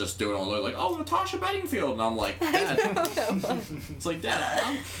he'll just do it on like, oh, Natasha Bedingfield, and I'm like, Dad. It's like,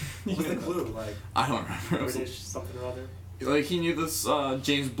 Dad, What's the clue? Like I don't remember. It was British something or other. like he knew this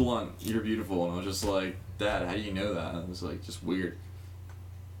James Blunt, You're Beautiful, and I was just like, Dad, how do you know that? And it was like just weird.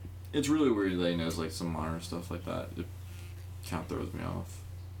 It's really weird that he knows like some modern stuff like that. It kind of throws me off.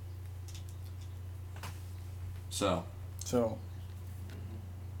 So, So,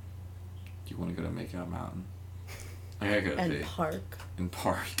 do you want to go to Makeout Mountain? I gotta go And pee. park. In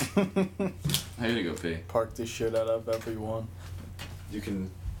park. I gotta go pee. park the shit out of everyone. You can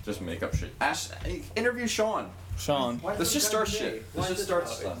just make up shit. Interview Sean. Sean. Why Let's does just it have start to be? shit. Why Let's just does- start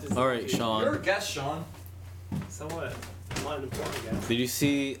oh, stuff. it's- All right, Sean. You're a guest, Sean. Somewhat. I'm not an important guy. Did you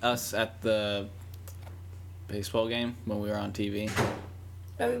see us at the baseball game when we were on TV?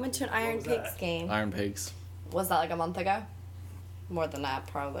 No, we went to an Iron was Pigs that? game. Iron Pigs, Was that like a month ago? More than that,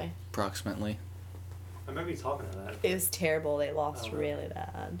 probably. approximately. I remember you talking to that. It was terrible. They lost Oh. really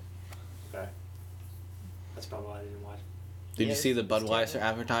bad. Okay. That's probably why I didn't watch. Did you Yes, see the it's Budweiser terrible.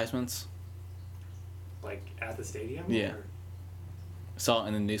 advertisements? Like at the stadium. Yeah. Or Saw it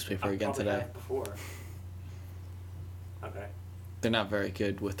in the newspaper I again probably today. have before. Okay. They're not very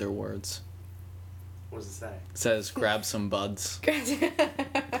good with their words. What does it say? It says grab some buds,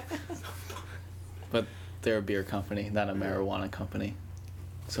 but they're a beer company, not a marijuana company.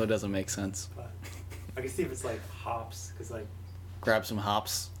 So it doesn't make sense. But I can see if it's like hops, because like Grab some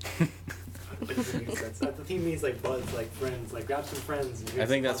hops. it doesn't make sense. The team means like buds, like friends, like grab some friends. And drink I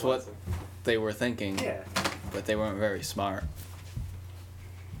think some that's what Budweiser. they were thinking, Yeah. but they weren't very smart.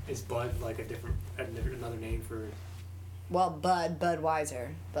 Is Bud like another name for? Well, Budweiser.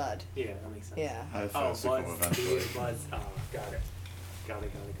 Bud. Yeah, that makes sense. Yeah. I Oh, Buds will come Buds. eventually. Buds. Oh, got it. Got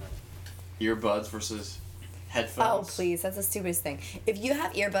it. Earbuds versus headphones. Oh, please. That's the stupidest thing. If you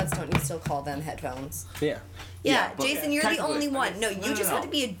have earbuds, don't you still call them headphones? Yeah. Yeah, Yeah, but Jason, you're the technically- only one. No, you No, just no. have to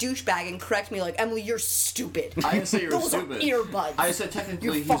be a douchebag and correct me like, Emily, you're stupid. I didn't say you were Those stupid. are earbuds. I said technically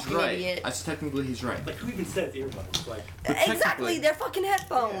You he's fucking right. idiot. I said technically he's right. Like who even says earbuds? Like But Exactly, technically- they're fucking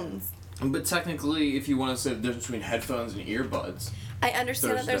headphones. But technically, if you want to say the difference between headphones and earbuds, I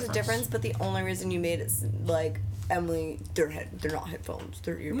understand that There's there's a difference. difference, but the only reason you made it like, Emily, they're not headphones,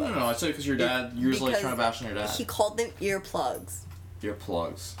 they're earbuds. no, I said because your dad, you're just like Because trying to bash on your dad. He called them earplugs.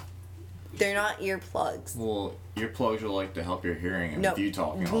 Earplugs. They're not earplugs. Well, earplugs are like to help your hearing and No, with you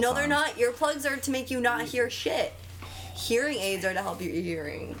talking all the no, time. they're not. Earplugs are to make you not hear shit. Hearing aids are to help your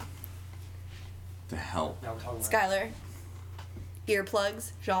hearing. To help. now we're talking. Skylar,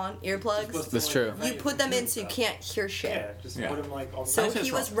 earplugs. Sean, earplugs. That's true. You put them in so you can't hear Yeah, shit. just Yeah. put them like on. So I said he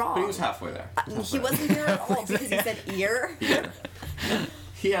it's was But wrong. he was halfway there. He wasn't there at all because he said ear. Yeah.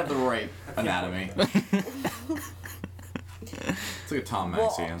 He had the right anatomy. It's like a Tom Well,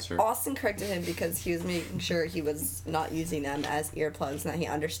 Maxey answer. Austin corrected him because he was making sure he was not using them as earplugs and that he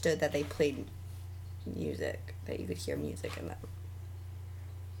understood that they played music, that you could hear music in them.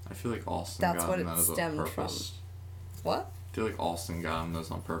 I feel like Austin That's got what him it those on stemmed purpose. What? I feel like Austin got him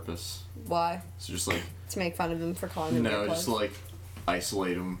those on purpose. Why? So just like, To make fun of him for calling them no, earplugs? just like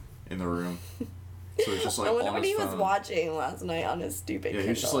isolate him in the room. So it's just like I wonder on what his he was phone. watching last night on his stupid Yeah, he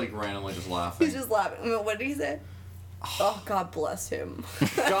was just Kindle. like randomly just laughing. He's just laughing. I mean, what did he say? Oh, God bless him.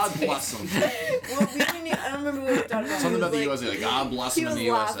 God bless him. Well, we didn't even, I don't remember what we were talking about. Something He about the was USA. Like, God bless He him in was the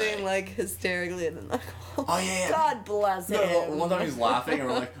USA. laughing like hysterically and then like, Oh, yeah, yeah. God bless No, him. one time he's laughing, and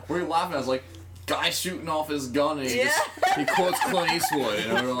we're like, "Where are you laughing?" I was like, "Guy shooting off his gun," and he Yeah. just he quotes Clint Eastwood,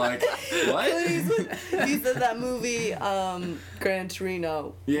 and we were like, "What?" He said that movie, Gran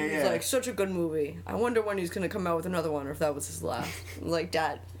Torino. Yeah, He's yeah. like, such a good movie. I wonder when he's gonna come out with another one or if that was his last. I'm like,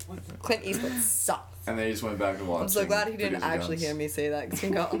 Dad, Clint Eastwood sucks. And then he just went back to watching. I'm so glad he didn't Videos of actually Guns. hear me say that because he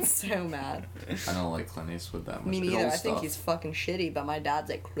got so mad. I don't like Clint Eastwood that much. Me His neither. old I think stuff. he's fucking shitty, but my dad's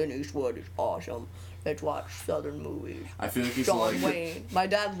like, Clint Eastwood is awesome. Let's watch Southern movies. I feel like he's John like. Wayne. My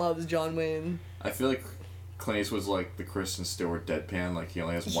dad loves John Wayne. I feel like Clint Eastwood's like the Kristen Stewart deadpan. Like he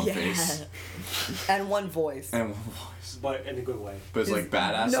only has one face And one voice. and one voice, But in a good way. but it's like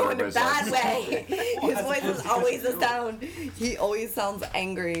badass. No, in a everybody's bad like, way. His voice is always a sound. He always sounds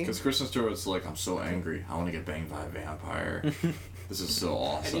angry. Because Kristen Stewart's like, I'm so angry. I want to get banged by a vampire. This is so And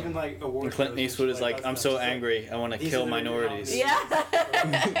awesome. even like awards. And Clint shows and Eastwood shit is like, that I'm stuff. so It's like- angry, I want to These kill are the minorities. Yeah.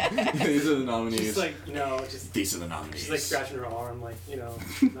 These are the nominees. She's like, just These are the nominees. she's like scratching her arm, like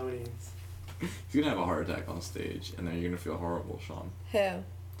nominees. You're gonna have a heart attack on stage, and then you're gonna feel horrible, Sean. Who?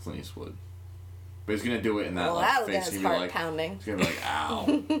 Clint Eastwood. But he's gonna do it in that Well, like that'll face. get his He's gonna be heart like, pounding. he's gonna be like,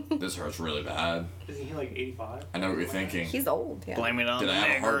 ow, this hurts really bad. Isn't he like 85? I know what you're thinking. He's old, yeah. Blame it on Did the I have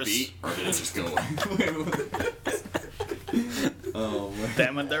a niggers. heartbeat, or did it just go? Oh man.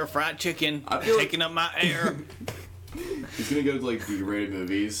 Damn it, they're fried chicken. I feel like- Taking up my air. He's gonna go to like B-rated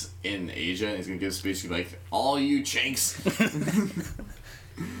movies in Asia, and he's gonna give a speech like, "All you chinks."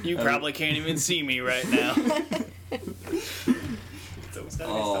 You probably can't even see me right now. So it's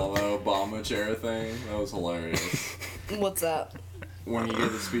gotta be Oh, something. the Obama chair thing. That was hilarious. What's up? When he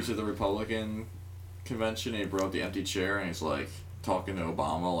gave the speech at the Republican convention, he brought up the empty chair, and he's like talking to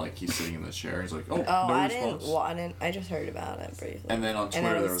Obama like he's sitting in the chair. He's like, "Oh, Oh, no I response." didn't. Well, I didn't. I just heard about it briefly. And then on And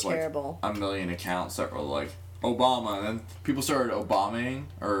Twitter, it there was was terrible. like a million accounts that were like Obama, and then people started Obamaing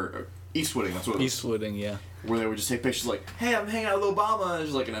or Eastwooding. That's what it was. Eastwooding, yeah. Where they would just take pictures like, "Hey, I'm hanging out with Obama," and there's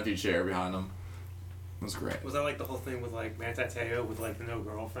just like an empty chair behind them. It was great. Was that like the whole thing with like Manti Te'o with like the no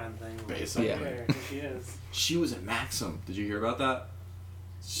girlfriend thing? Like, Basically. Yeah. Here she is. She was at Maxim. Did you hear about that?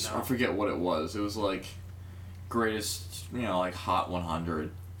 No. I forget what it was. It was like greatest, like Hot 100,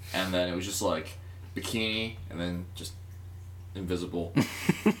 and then it was just like bikini, and then just invisible.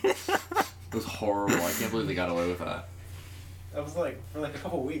 It was horrible. I can't believe they got away with that. That was like for like a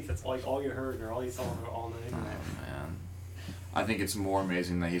couple weeks. That's like all you heard or all you saw on all the Oh internet. man, I think it's more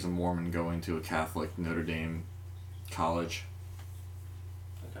amazing that he's a Mormon going to a Catholic Notre Dame college.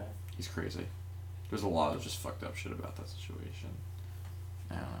 Okay. He's crazy. There's a lot of just fucked up shit about that situation.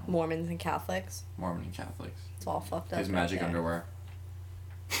 I don't know. Mormons and Catholics. Mormon and Catholics. It's all fucked up. His right magic there. underwear.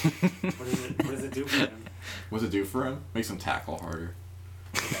 What does it do for him? What's it do for him? Makes him tackle harder.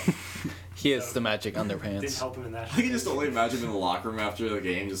 He has So, the magic Didn't underpants. help him in that. I can just only imagine him in the locker room after the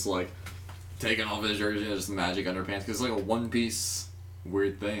game, just like taking off his jersey and just the magic underpants, because it's like a one-piece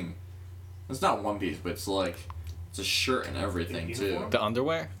weird thing. It's not one piece, but it's like it's a shirt and everything The too. uniform? The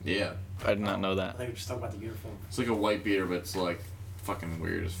underwear? Yeah, I did not know I that. think we just talking about the uniform. it's like a white beater, but it's like fucking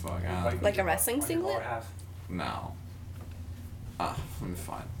weird as fuck. Like a wrestling Like an hour singlet? half. No. Let me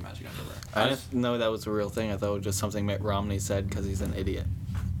find magic underwear. I didn't know that was a real thing. I thought it was just something Mitt Romney said because he's an idiot.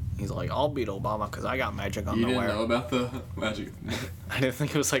 He's like, I'll beat Obama because I got magic You didn't underwear. know about the magic I didn't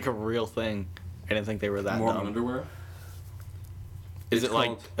think it was like a real thing. I didn't think they were that Mormon dumb. underwear? Is It's it like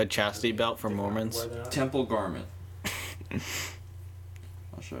called a chastity belt for Different Mormons? where they're not. Temple garment.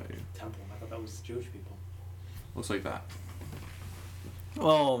 I'll show you. Temple. I thought that was Jewish people. Looks like that.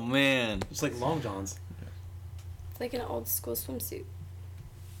 Oh man. It's like long johns. It's like an old school swimsuit.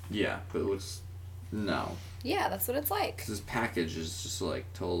 Yeah, but it looks no. Yeah, that's what it's like. 'Cause this package is just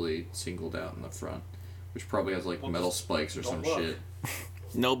like totally singled out in the front, which probably has like Well, metal just spikes or some don't look. shit,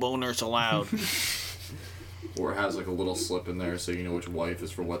 No boners allowed. or it has like a little slip in there so you know which wife is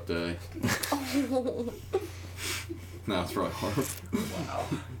for what day. No, it's probably horrible. Wow.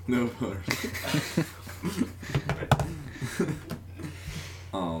 No boners.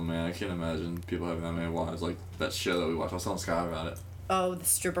 Oh man, I can't imagine people having that many wives. Like that show that we watched. I was telling Scott about it. Oh, the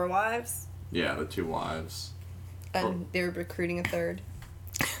stripper wives? Yeah, the two wives. And they were recruiting a third.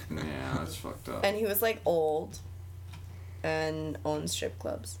 Yeah, that's fucked up. And he was like old and owned strip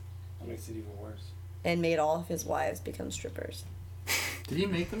clubs That makes it even worse. and made all of his wives become strippers. Did he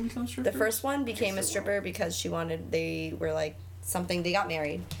make them become strippers? The first one became a Yes, it stripper because she wanted, they were like something, they got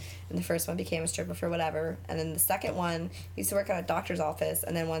married. And the first one became a stripper for whatever. And then the second one used to work at a doctor's office.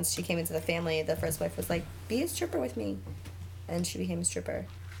 And then once she came into the family, the first wife was like, be a stripper with me. And she became a stripper.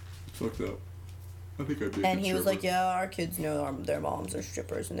 Fucked up. I think I'd be. And he was like, yeah, our kids know their moms are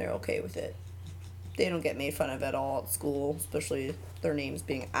strippers and they're okay with it. They don't get made fun of at all at school, especially their names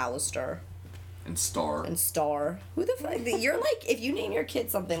being Alistair And Star. and Star. Who the fuck? You're like, if you name your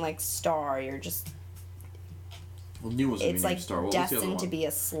kid something like Star, you're just, Well, New was gonna it's be named like Star. What was the other destined one? to be a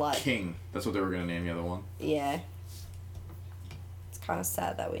slut. King. That's what they were gonna name the other one. Yeah. It's kind of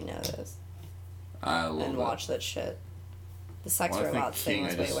sad that we know this I love and it. watch that shit. The sex When I think robots thing King,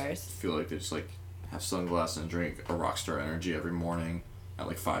 was I way just worse. feel like they just like have sunglasses and drink a Rockstar Energy every morning at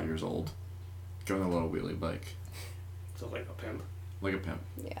like 5 years old, going a little wheelie bike So like a pimp. like a pimp.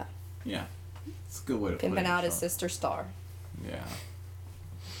 Yeah. Yeah, it's a good way to put Pimping it. out his Sean. sister Star. Yeah.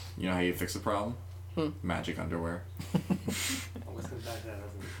 You know how you fix the problem? Magic underwear. I'll listen back to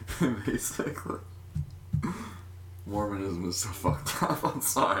that. Doesn't Basically. Mormonism is so fucked up. I'm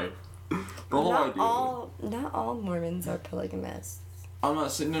sorry. The whole Not idea. not all Mormons are polygamists. I'm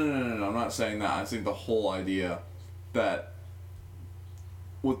not saying no. I'm not saying that. I'm saying the whole idea that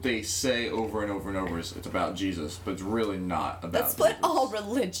what they say over and over and over is it's about Jesus, but it's really not about. That's what Jesus. all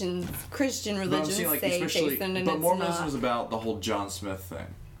religions, Christian But I'm religions saying, like, say, especially, Jason, and but it's Mormonism not. is about the whole John Smith thing.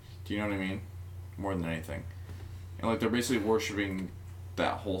 Do you know what I mean? More than anything, and like they're basically worshiping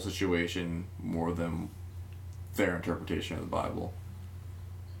that whole situation more than their interpretation of the Bible.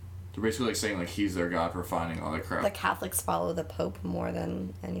 They're basically like saying like he's their God for finding all that crap. The Catholics follow the Pope more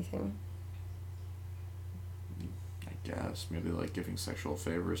than anything. I guess maybe like giving sexual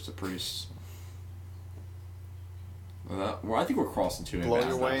favors to priests. Well, I think we're crossing too many Blow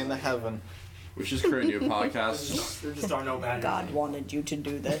bounds your now. way into heaven. We should just create a new podcast. There just are no boundaries. God wanted you to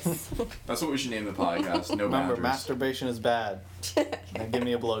do this. That's what we should name the podcast. No Remember, boundaries. masturbation is bad. Now give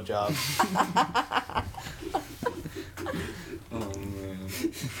me a blowjob. Oh man.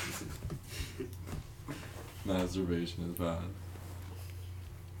 Masturbation is bad.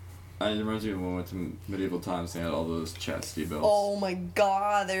 I remember when we went to medieval times and they had all those chastity belts. Oh my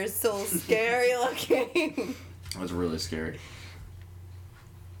god, they're so scary looking. It was really scary.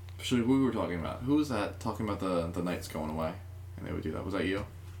 Actually, we were talking about. Who was that talking about the knights going away? And they would do that. Was that you?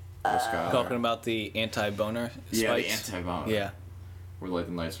 Or Skylar? Talking about the anti-boner spikes. Yeah, the anti-boner. Yeah. Where like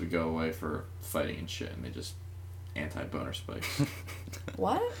the knights would go away for fighting and shit, and they just anti-boner spikes.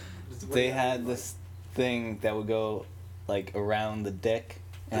 What? They had this thing that would go like around the dick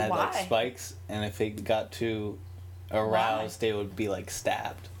and had like Why? spikes, and if it got too aroused, they would be like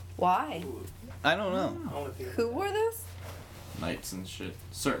stabbed. Why? I don't know. I wanna think- Who wore this? Knights and shit.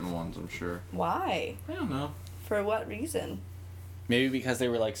 Certain ones, I'm sure. Why? I don't know. For what reason? Maybe because they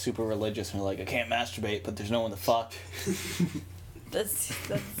were like super religious and were like, I can't masturbate, but there's no one to fuck. That's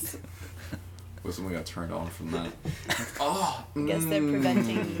What someone got turned on from that. Oh, I guess they're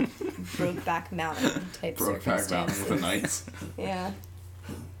preventing Brokeback Mountain type Brokeback Mountain with the circumstances. knights. Yeah.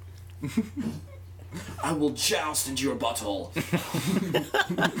 I will joust into your butthole.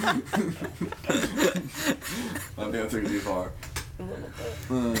 I think I took it too far.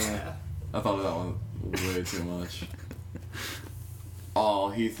 I thought of that one way too much. Oh,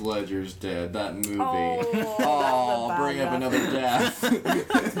 Heath Ledger's dead. That movie. Oh, that was a Oh, bad bring up rap. another death.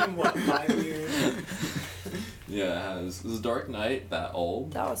 It's been what, 5 years? Yeah, it has. This is Dark Knight that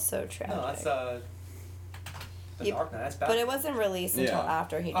old. That was so tragic. No, that's The You- Dark Knight. That's bad. But it wasn't released until Yeah.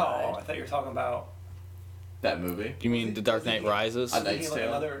 after he Oh, died. I thought you were talking about. That movie. You mean The Dark Knight Rises? A Knight's like Tale?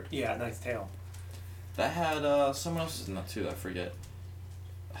 Another, yeah, Knight's Tale. That had someone else in that too. I forget.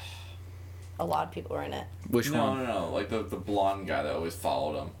 A lot of people were in it. Which no, one? No, like the blonde guy that always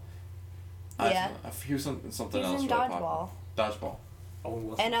followed him. Yeah. He was something He's else. in really Dodgeball. popular. Dodgeball. Owen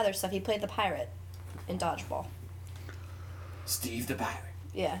Wilson. And other stuff. He played the pirate in Dodgeball. Steve the pirate.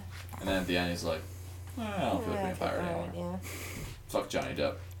 Yeah. And then at the end he's like, I don't feel like being a Yeah, pirate anymore. yeah. Fuck Johnny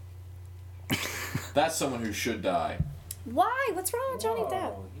Depp. That's someone who should die. Why? What's wrong with Johnny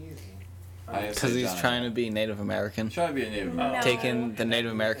Depp? Whoa, easy. I didn't say Because he's Johnny trying Depp. to be Native American. Trying to be a Native American. No. Taking the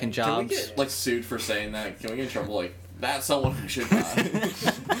Native American Can we jobs. get- Like sued for saying that. Can we get in trouble? Like, that's someone who should die.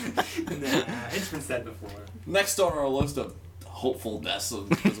 Nah, it's been said before. Next on our list of hopeful deaths of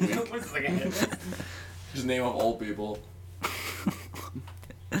this week. What's this again? Just name of old people.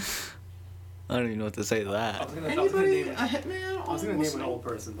 I don't even know what to say to I that. was gonna name an hitman? old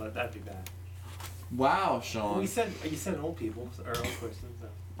person, but that'd be bad. Wow, Sean. You said old people or old person. So.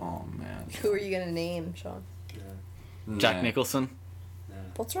 Oh man. Who are you gonna name, Sean? Yeah. Jack Nah. Nicholson? Nah.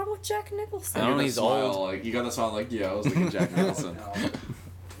 What's wrong with Jack I Nicholson? don't know, You he's gotta smile, old. Like you gotta sound like I was thinking Jack Nicholson. No.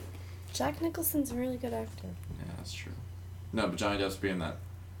 Jack Nicholson's a really good actor. Yeah, that's true. No, but Johnny Depp's being that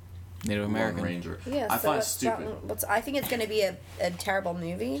Native Lone American. Ranger. Yeah, I so find what's stupid. I think it's gonna be a terrible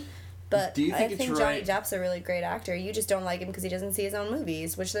movie. But Do you think I it's think Johnny right- Depp's a really great actor. You just don't like him because he doesn't see his own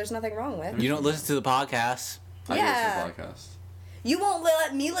movies, which there's nothing wrong with. You don't listen to the podcast. I Yeah. guess the podcast. You won't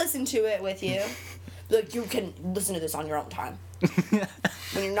let me listen to it with you. Like, you can listen to this on your own time.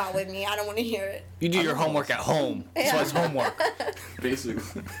 When you're not with me, I don't want to hear it. You do your homework at home. That's why it's homework.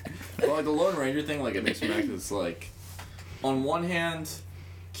 Basically. Well, like the Lone Ranger thing, like it makes me mad 'cause it's like, on one hand,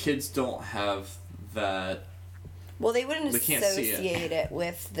 kids don't have that. Well, they wouldn't They can't see it. associate it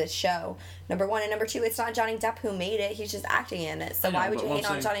with the show. Number one. And number two, it's not Johnny Depp who made it. He's just acting in it. So I know, why would but you what hate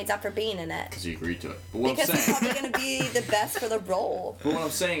I'm on saying- Johnny Depp for being in it? Because you agreed to it. But what Because I'm he's saying. probably going to be the best for the role. But what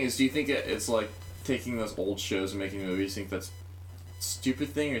I'm saying is, do you think it's like taking those old shows and making movies? Think that's a stupid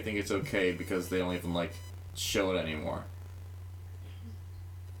thing, or think it's okay because they don't even like show it anymore?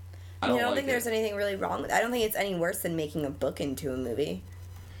 I don't like think there's it. anything really wrong with it. I don't think it's any worse than making a book into a movie.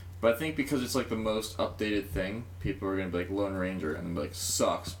 But I think because it's like the most updated thing, people are gonna be like Lone Ranger and be like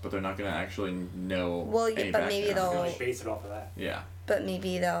sucks, but they're not gonna actually know. Well, yeah, any but maybe background. they'll- Really base it off of that. Yeah. But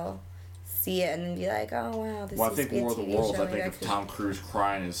maybe they'll see it and then be like, oh, wow, this Well, I used think to be a War of the TV Worlds. show. I think Maybe of should- Tom Cruise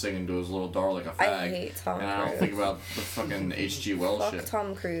crying and singing to his little daughter like a fag. I hate Tom and I don't Cruise. think about the fucking H.G. Wells Fuck shit.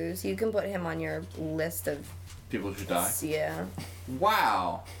 Tom Cruise. You can put him on your list of... People who die. Yeah.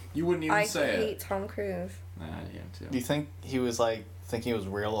 Wow. You wouldn't even I say hate it. Tom Cruise. Nah, I hate him too. Do you think he was like thinking it was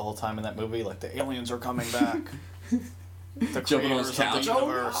real the whole time in that movie? Like the aliens are coming back. The Jumping on his creators of couch. the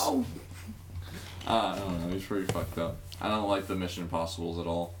universe. Oh, no. I don't know. He's pretty fucked up. I don't like the Mission Impossibles at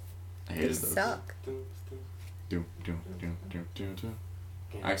all. I They hated those. suck. Do, do, do, do, do, do.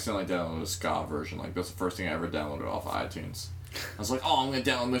 game. I accidentally downloaded a ska version. Like, that's the first thing I ever downloaded off of iTunes. I was like, oh, I'm going to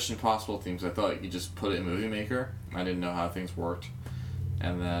download Mission Impossible themes. I thought you just put it in Movie Maker. I didn't know how things worked.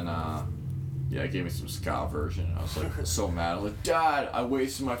 And then, yeah, it gave me some ska version. And I was like, so mad. I was like, Dad, I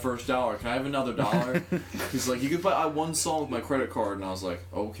wasted my first $1. Can I have another $1? He's like, you could buy one song with my credit card. And I was like,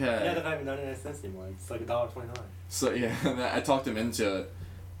 okay. Yeah, they're not even 99 cents anymore. It's like $1.29. So, yeah, and then I talked him into it.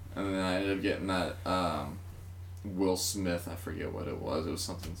 And then I ended up getting that Will Smith. I forget what it was. It was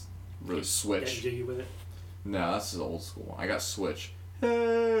something really Switch. Getting jiggy with it. No, that's the old school one. I got Switch.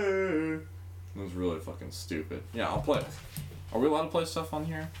 It was really fucking stupid. Yeah, I'll play it. Are we allowed to play stuff on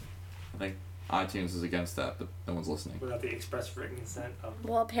here? I think iTunes is against that, but no one's listening. Without the express written consent of.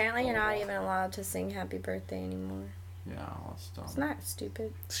 Well, apparently you're not even allowed to sing Happy Birthday anymore. Yeah, that's dumb. It's not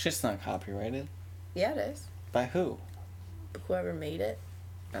stupid. It's just not copyrighted. Yeah, it is. By who? Whoever made it.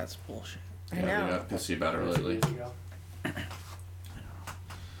 That's bullshit. I Yeah, know. we got pissy about it lately. Years ago.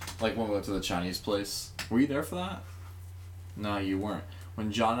 Like when we went to the Chinese place. Were you there for that? No, you weren't.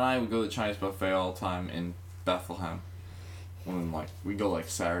 When John and I would go to the Chinese buffet all the time in Bethlehem. When like we go like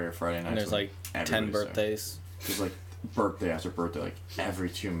Saturday or Friday night. And there's like 10 birthdays. There's like birthday after birthday, like every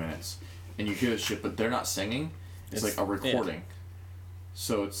 2 minutes, and you hear this shit, but they're not singing. It's like a recording. Yeah.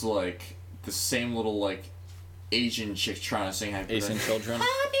 So it's like the same little like Asian chick trying to sing Happy Asian Birthday. children.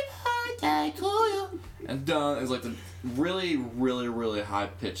 Happy birthday to you. And done is like the really, really, really high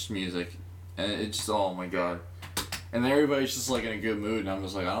pitched music, and it's just oh my god. And then everybody's just like in a good mood, and I'm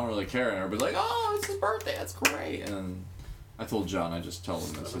just like I don't really care, and everybody's like oh it's his birthday, that's great. And I told John, I just tell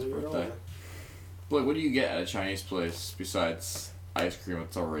him it's his birthday. Like, what do you get at a Chinese place besides ice cream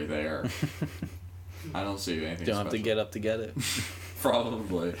that's already there? I don't see anything Don't have to special. get up to get it.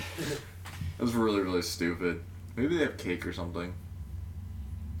 Probably. It was really, really stupid. Maybe they have cake or something.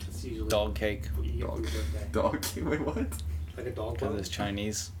 It's usually Dog cake. what you get for Dog. your birthday. Dog cake? Wait, what? Like a dog Because bone. it's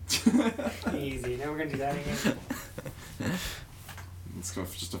Chinese. Easy. Now we're gonna do that again. It's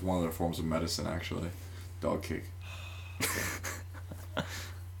just one of their forms of medicine, actually. Dog cake.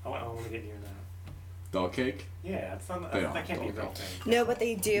 I want to get near that. Dog cake? Yeah, it's not. They don't That can't be a have real dog thing. No, but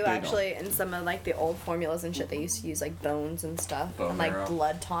they do They actually in some of like the old formulas and shit. They used to use like bones and stuff, Bone and like marrow.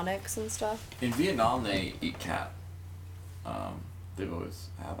 blood tonics and stuff. In Vietnam, they eat cat. They've always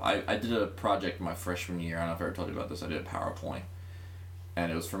have. I did a project my freshman year. I don't know if I ever told you about this. I did a PowerPoint.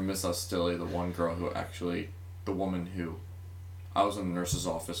 And it was from Miss Ostilli, the one girl who actually, the woman who, I was in the nurse's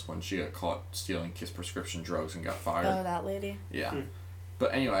office when she got caught stealing kids' prescription drugs and got fired. Oh, that lady. Yeah. Hmm.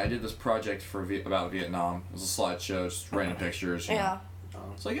 But anyway, I did this project for about Vietnam. It was a slideshow, just random pictures. You Yeah. know.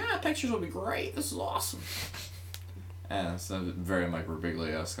 It's like, yeah, pictures would be great. This is awesome. And it's very Mike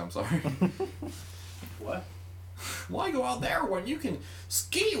Birbiglia-esque, I'm sorry. What? Why go out there when you can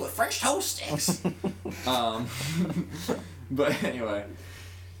ski with French toast sticks? But anyway,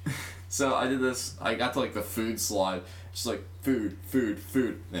 so I did this. I got to like the food slide, just like food,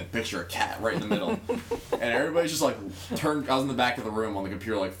 and then picture a cat right in the middle, and everybody's just like turned. I was in the back of the room on the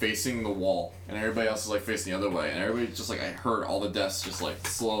computer, like facing the wall, and everybody else is like facing the other way, and everybody just like I heard all the desks just like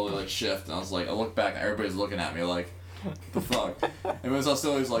slowly like shift, and I was like, I look back, and everybody's looking at me like, what the fuck? And Miss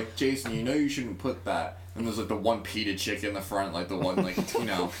Ostilli's like, Jason, you know you shouldn't put that. And there's like the one PETA chick in the front, like the one like you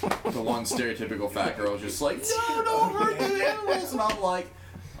know, the one stereotypical fat girl, just like no, don't hurt the animals, and I'm like,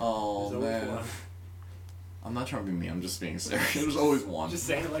 oh There's always man. one. I'm not trying to be mean. I'm just being serious. There's always one. Just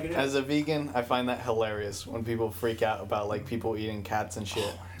saying it like it is. As a vegan, I find that hilarious when people freak out about like people eating cats and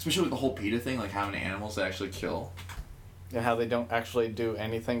shit, Especially with the whole PETA thing, like how many animals they actually kill. and how they don't actually do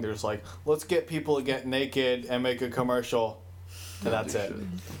anything. They're just like, let's get people to get naked and make a commercial, and that's it.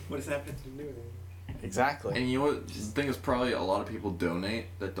 What does that have to do with it? Exactly. And you know what? The thing is, probably a lot of people donate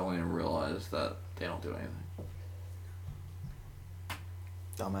that don't even realize that they don't do anything.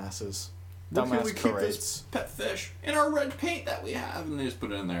 Dumbasses. Where can we Dumbass keep parades. this pet fish in our red paint that we have? And they just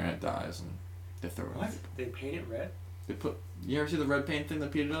put it in there and it dies, and they throw it. What? They paint it red? They put. You ever see the red paint thing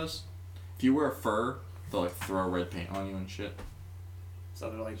that PETA does? If you wear a fur, they'll like throw red paint on you and shit. So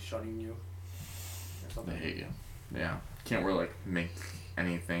they're like shunning you? Or They something? hate you. Yeah. Can't wear like mink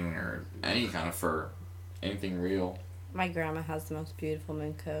anything or any kind of fur, anything real. My grandma has the most beautiful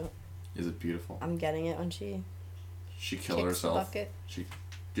moon coat. Is it beautiful? I'm getting it when she She killed kicks herself. the bucket. She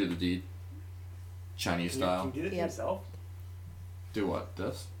did the deed. Chinese Can you style. do this Yep. yourself? Do what?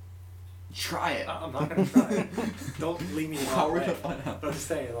 This? Try it. I'm not gonna try it. Don't leave me in How the are we way. gonna find out? But I'm just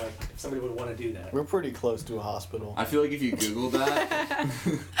saying, like, if somebody would want to do that. We're pretty close to a hospital. I feel like if you Google that,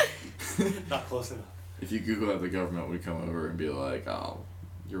 Not close enough. if you Google that, the government would come over and be like, "Oh,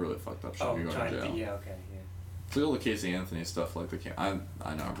 you're really fucked up. Should Oh, be going trying to to jail." yeah, okay, yeah. It's like all the Casey Anthony stuff. Like I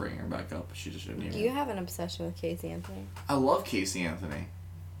know I'm bringing her back up, but she just didn't even. You have an obsession with Casey Anthony. I love Casey Anthony.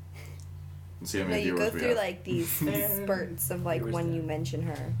 and see how No, many you viewers go we through have. like these spurts of like Viewers when there. you mention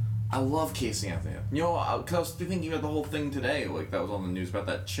her. I love Casey Anthony. You know, cause I was thinking about the whole thing today, like that was on the news about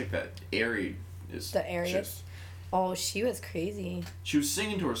that chick, that Ari is. The Arius? just- Oh, she was crazy. She was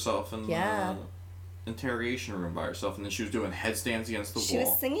singing to herself in Yeah. the interrogation room by herself, and then she was doing headstands against the She wall.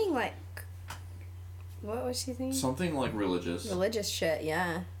 was singing like, what was she singing? Something like religious. Religious shit,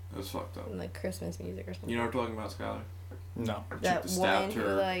 yeah, It was fucked up. and like Christmas music or something. You know what I'm talking about, Skylar? No. That Chick that woman stabbed who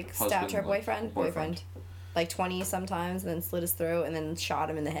her like stabbed husband, her like, boyfriend, like 20 sometimes, and then slit his throat, and then shot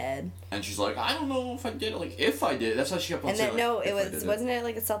him in the head. And she's like, I don't know if I did it. Like, if I did, that's how she kept on And saying. then no, like, it if I was did wasn't it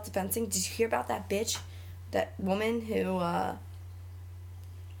like a self-defense thing? Did you hear about that bitch, that woman who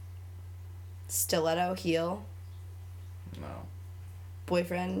stiletto heel No,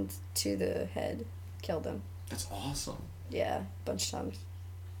 boyfriend to the head, killed him. that's awesome. Yeah, bunch of times.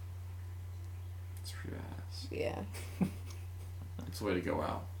 It's pretty badass. Yeah, It's the way to go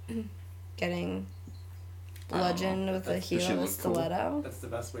out. getting I don't bludgeoned know. with a Does she heel and a look cool? stiletto That's the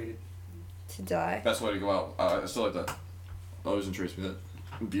best way to die. Best way to go out. I still like that. Always intrigues me,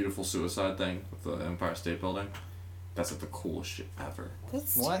 that beautiful suicide thing with the Empire State Building. That's like the coolest shit ever.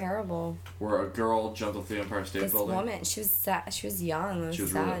 That's What? terrible. Where a girl jumped off the Empire State This Building, woman, she was young and She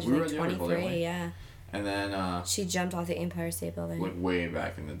was really- sad. She we were was at like the Army, 23, yeah. and then She jumped off the Empire State Building like way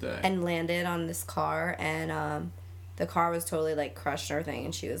back in the day. and landed on this car, and the car was totally like crushed and everything,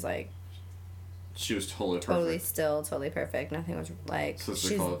 and she was like she was totally perfect. totally still, totally perfect. Nothing was like, So they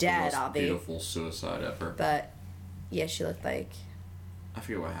she's call it the dead, most obviously. beautiful suicide ever. But yeah, she looked like, I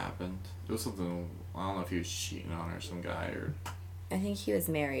forget what happened. It was something. I don't know if he was cheating on her, or some guy, or I think he was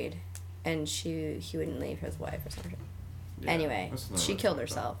married, and he wouldn't leave his wife or something. yeah, Anyway, that's another she way to killed talk about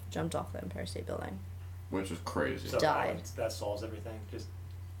herself, jumped off the Empire State Building. it, which was crazy. So Died. that solves everything. Just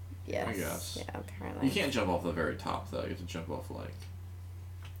Yes. guess. Yeah, apparently. You can't jump off the very top though. You have to jump off like.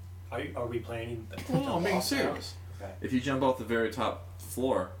 are we planning? No, I'm being serious. Okay. If you jump off the very top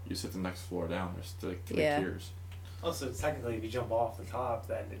floor, you just hit the next floor down. There's like 3 Yeah. tiers. Oh, so technically, if you jump off the top,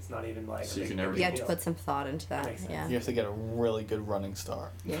 then it's not even like. So you a can big never You have deal. to put some thought into that. makes sense. Yeah. You have to get a really good running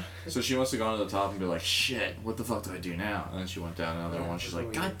start. Yeah. So she must have gone to the top and be like, "Shit, what the fuck do I do now?" And then she went down another Yeah, one. She's that's like,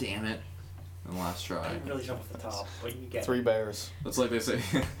 what we "God did. damn it!" And last I try. didn't really jump off the top, but you get. 3 bears. That's like they say.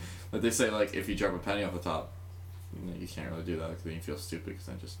 Like if you drop a penny off the top, you can't really do that because then you feel stupid because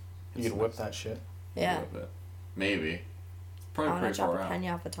then just. You hits could the whip next that shit. Yeah. little bit. Maybe. I Probably want to pretty drop far a out. penny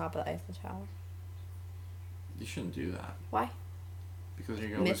off the top of the Eiffel Tower. You shouldn't do that Why? because you're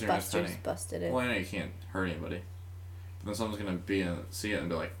gonna lose your next penny. Mythbusters busted it. Well, I know you can't hurt anybody. But then someone's gonna see it and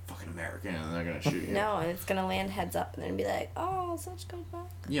be like, "Fucking American," and they're gonna shoot you. No, and it's gonna land heads up and then be like, oh, such good luck.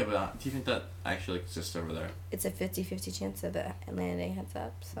 Yeah, but do you think that actually exists over there? It's a 50-50 chance of it landing heads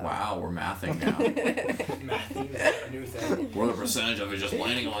up. So. Wow, we're mathing now. Mathing is a new thing. We're the percentage of it just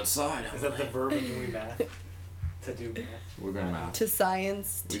landing on its side. Is that the verb of doing math? To do math? We're going math. To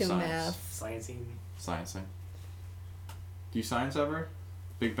science, We to science. math. Sciencing? Sciencing. Do you science ever?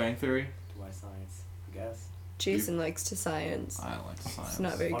 Big Bang Theory? Do I science? I guess. Jason likes to science. I don't like to science. He's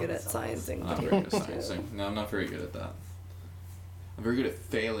not very Fun good with at science. sciencing. I'm but not he very good at wants to. sciencing. No, I'm not very good at that. I'm very good at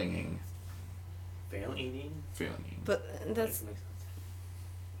failinging. Failing? Failing. But that's, Makes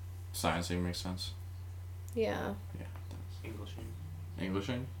sense. Sciencing makes sense. yeah. Yeah, it does. Englishing.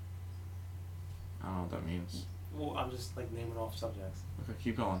 Englishing? I don't know what that means. Well, I'm just like naming off subjects. Okay,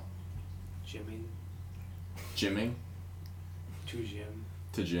 keep going. Gymming. Gymming? To gym.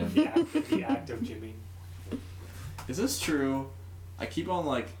 To gym. The act of gymming. Is this true? I keep on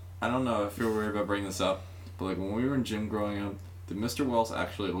like, I don't know if you're worried about bringing this up, but like when we were in gym growing up, did Mr. Wells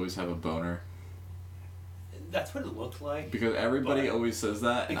actually always have a boner? That's what it looked like. Because everybody But- always says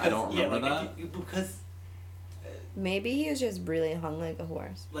that, and I don't remember that. If you, because Maybe he was just really hung like a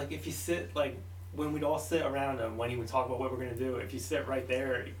horse. like if you sit like when we'd all sit around him when he would talk about what we're gonna do, if you sit right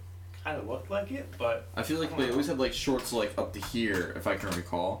there, it kind of looked like it, but I feel like they always had like shorts like up to here, if I can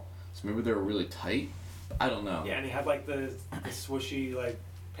recall. So maybe they were really tight. I don't know. yeah, and he had like the swooshy like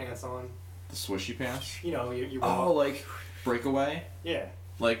pants on. The swishy pants. You know, you Oh, like breakaway. yeah.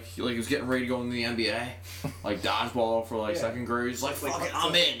 Like he was getting ready to go into the NBA, like dodgeball for like Yeah. second grade. He's like, It's like- "Fuck it,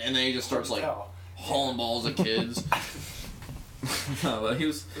 I'm in," and then he just starts like Hotel. hauling balls at kids. No, but he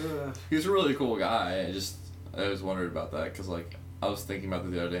was a really cool guy. I always wondered about that because like I was thinking about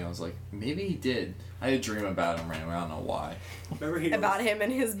it the other day and I was like, maybe he did. I had a dream about him randomly. I don't know why. Remember he About always- him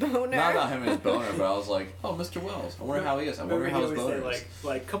and his boner. Not about him and his boner, but I was like, oh, Mr. Wells. I wonder how he is. I wonder Remember how he his always boner say, is.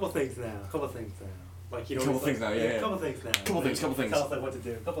 like couple things now, couple things now. Like you know, Couple things now, yeah. Couple things now. Couple things, couple things. Tell us like what to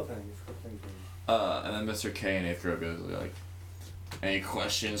do. Couple things. And then Mr. K in 8th grade goes like, any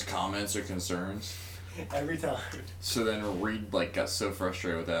questions, comments, or concerns? Every time. So then Reed like got so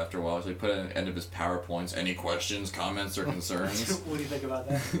frustrated with it after a while. So he put at the end of his PowerPoints, any questions, comments, or concerns. What do you think about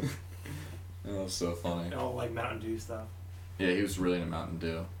that? That was so funny. All like Mountain Dew stuff. Yeah, he was really into Mountain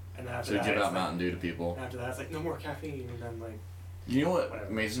Dew. And then after So he'd that, give it's out like, Mountain Dew to people. after that, it's like no more caffeine, and then like. You know what Whatever.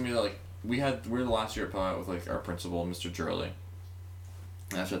 amazes me? Like we were the last year at Pilot with like our principal, Mr. Jurley.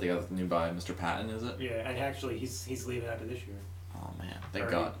 And after they got the new guy, Mr. Patton, is it? Yeah, and actually he's leaving after this year. Oh man, thank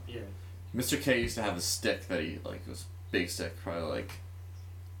Or God. Yeah. Mr. K used to have a stick that he like was big stick, probably like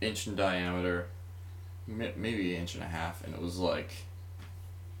inch in diameter, maybe an inch and a half, and it was like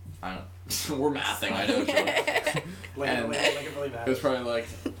I don't. We're mathing, I know. Joe. Like, And like it really matters. It was probably like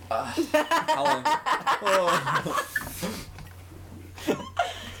how long? Oh.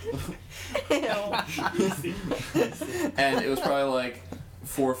 And it was probably like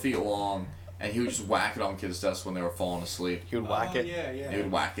 4 feet long, and he would just whack it on kids' desks when they were falling asleep. He would whack it. Yeah, yeah. He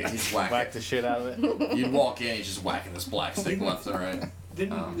would whack it. He'd whack Whack it. the shit out of it. You'd walk in, he's just whacking this black stick left and right.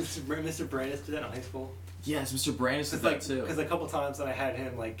 Didn't Oh. Mr. Brandis do that in high school? Yes, Mr. Brandis did that too. Because a couple times that I had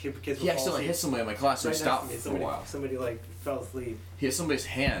him, like kids would He fall accidentally asleep hit somebody in my class, so right he next stopped to me. for a while. Somebody like fell asleep. He hit somebody's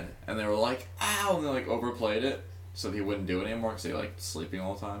hand, and they were like, "Ow!" and they like overplayed it, so that he wouldn't do it anymore because he like sleeping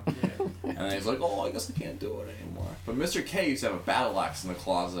all the time. Yeah. And then he's like, "Oh, I guess I can't do it anymore." But Mr. K used to have a battle axe in the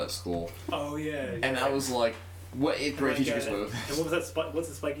closet at school, Oh yeah. and that was like, what 8th grade teacher Like, gets away with and what was that? What's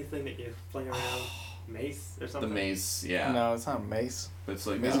the spiky thing that you fling around? Mace or the something? mace, yeah. No, it's not mace. But it's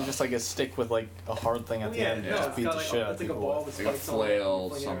like Mace is just like a stick with like a hard thing at Oh, the yeah, end. no, Just it's beat got the like, shit out it's of like a people ball with. with like a spikes on it, flail,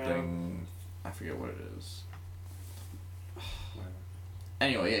 fling it around. something. I forget what it is.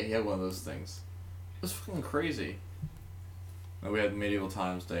 Anyway, yeah, he had one of those things. It was fucking crazy. And we had Medieval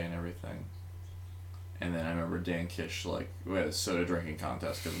Times Day and everything. And then I remember Dan Kish, like, we had a soda drinking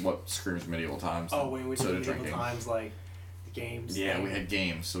contest, because what screams Medieval Times? Oh, when we soda did medieval drinking. times, like the games. Yeah, thing. we had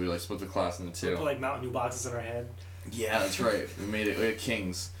games, so we like split the class into We two. put like Mountain Dew boxes in our head. Yeah, that's right. We had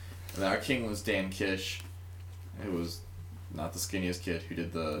kings. And our king was Dan Kish, who was not the skinniest kid who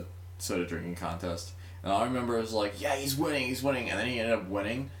did the soda drinking contest. And all I remember is like, yeah, he's winning, and then he ended up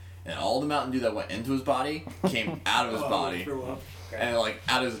winning, and all the Mountain Dew that went into his body came out of his Oh, body, threw up. and like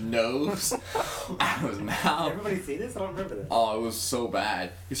out his nose, out of his mouth. Everybody see this? I don't remember this. Oh, it was so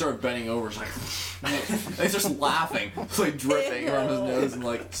bad. He started bending over, just like, and he starts laughing, it's like dripping from his nose and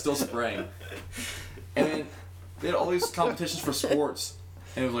like still spraying. And then they had all these competitions for sports,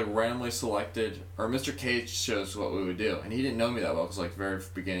 and it was like randomly selected. Or Mr. K shows what we would do, and he didn't know me that well because like very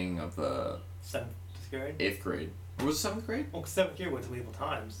beginning of the 7th grade. 8th grade. Or was it 7th grade? Well, 7th grade went to medieval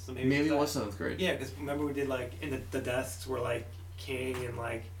times, so maybe. Maybe it that- was 7th grade. Yeah, because remember we did like in the desks were like king and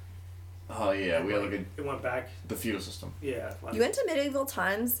like. Oh yeah, we had like It went back. the feudal system. Yeah. Like, You went to medieval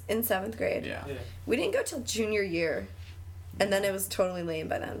times in 7th grade. Yeah. Yeah. We didn't go till junior year, and then it was totally lame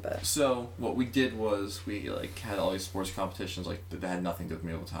by then. But So what we did was we like had all these sports competitions like that had nothing to do with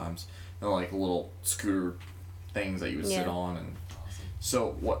medieval times, and like little scooter things that you would sit Yeah. on, and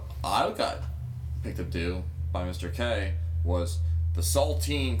so what I got picked up to do by Mr. K was the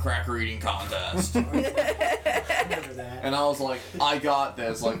saltine cracker eating contest. I remember that. And I was like, I got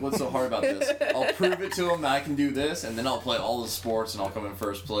this. Like, what's so hard about this? I'll prove it to him that I can do this, and then I'll play all the sports, and I'll come in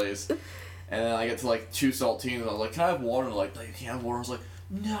first place. And then I get to like 2 saltines, and I was like, can I have water? And they're like, no, you can't have water. I was like,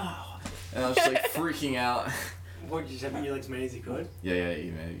 no. And I was just like freaking out. What, did you have to eat like as many as you could? Yeah,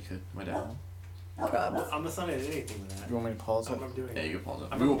 you could. My dad. I'm the son that did anything with that. You want me to pause I it? remember doing Yeah, it. you can pause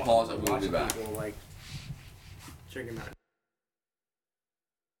I it. We will remember pause it. We'll be watching back. People, like, drinking that.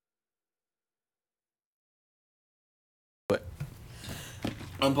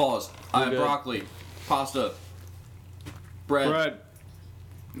 Unpause. I have good. broccoli, pasta, bread.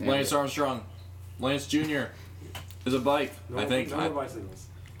 Lance Armstrong, Lance Jr. is a bike. No, I think. No more bicycles.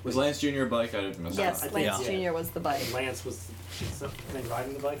 Was Lance Jr. a bike? I didn't miss yes, that. Lance Yeah. Jr. was the bike. Lance was then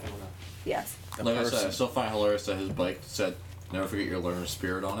riding the bike. I don't know. Yes. Like I said, I still find it hilarious that his bike said, "Never forget your learner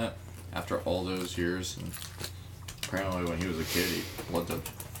spirit" on it. After all those years, and apparently when he was a kid, he loved to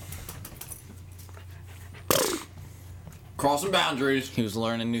crossing boundaries. He was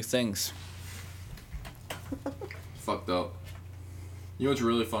learning new things. Fucked up. You know what's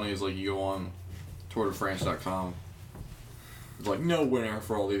really funny is like you go on TourDeFrance.com. It's like no winner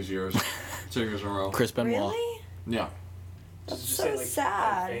for all these years, 2 years in a row. Chris Benoit. Really? Yeah. Just So say, like,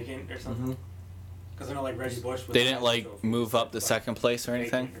 sad. Vacant or something. Because I know like Reggie Bush. Was They didn't like move up the like, second place or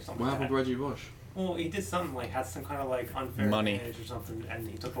vacant anything. or something What like happened that. to Reggie Bush? Well, he did something like had some kind of like unfair Money. advantage or something, and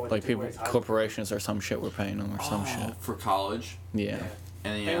he took away Like took people, away his house. corporations or some shit were paying them or some shit. For college. Yeah.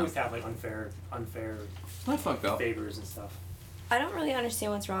 And They yeah, always have like unfair I fucked up. favors and stuff. I don't really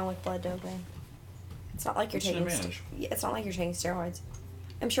understand what's wrong with blood doping. It's not like you're It's an taking. advantage. Yeah, it's not like you're taking steroids.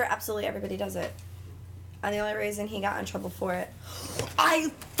 I'm sure absolutely everybody does it. And the only reason he got in trouble for it,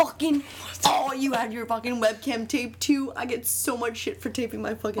 I fucking. Oh, you had your fucking webcam taped too. I get so much shit for taping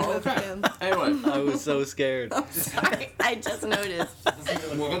my fucking webcam. Anyway, I was so scared. I'm sorry. I just noticed.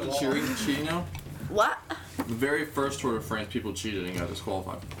 what about the cheating now? What? The very first Tour de France, people cheated and got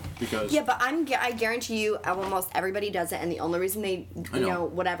disqualified because Yeah, but I guarantee you, almost everybody does it, and the only reason they, I know.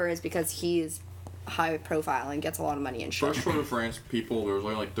 whatever, is because he's high profile and gets a lot of money and shit. first Tour de France, people there was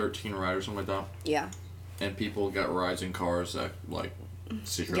only like 13 riders, something like that, Yeah. and people got rides in cars that like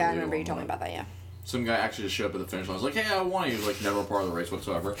secretly. Yeah, I remember you won told me money. about that. Yeah. Some guy actually just showed up at the finish line. I was like, "Hey, I won." He was like, never a part of the race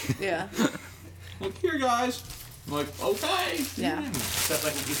whatsoever. Yeah. Like, here, guys. I'm like, okay. Yeah. Except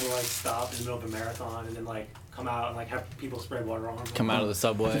like when people like stop in the middle of a marathon and then like come out and like have people spray water on them. Come out of the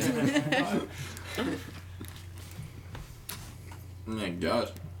subway. Oh my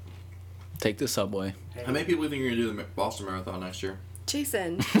God. Take the subway. Hey, How many people do you think you're gonna do the Boston Marathon next year?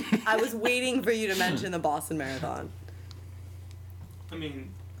 Jason, I was waiting for you to mention the Boston Marathon. I mean,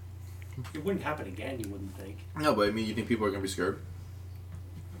 it wouldn't happen again. You wouldn't think. No, but I mean, you think people are gonna be scared?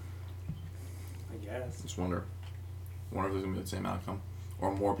 I guess. Just wonder. Wonder if there's gonna be the same outcome,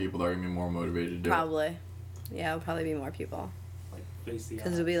 or more people that are gonna be more motivated to do it. Probably. Yeah, it'll probably be more people. Like face the.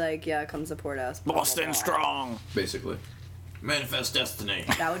 Because it'll be like, yeah, come support us. blah, blah, Boston blah. strong. Basically. Manifest destiny.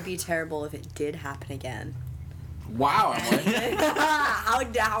 That would be terrible if it did happen again. Wow, I'm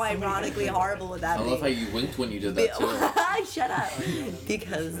like, how ironically horrible would that I be? love how you winked when you did that too. Shut up.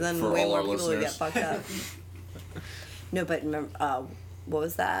 Because then For way all more our people would get listeners. fucked up. No, but remember, what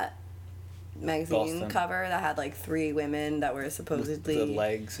was that magazine Boston. cover that had like 3 women that were supposedly The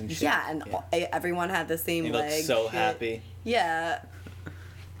legs and shit. Yeah, and everyone had the same He looked leg. so shit. happy. Yeah.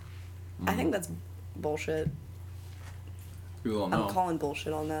 I think that's bullshit. People don't I'm know. calling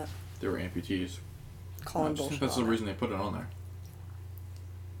bullshit on that. They were amputees. Calling I just think bullshit. that's the on reason they put it on there.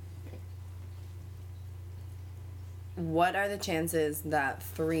 it. What are the chances that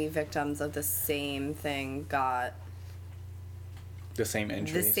 3 victims of the same thing got The same the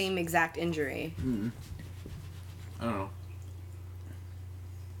injuries. same exact injury? I don't know.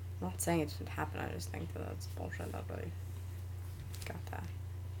 I'm not saying it should happen. I just think that that's bullshit that they got that.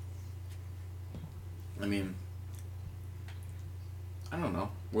 I mean, I don't know.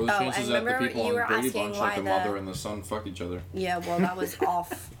 What are the Oh, chances and that the remember people you on the were Brady asking Bunch, why like the the- mother and the son, fucked each other? Yeah, well, that was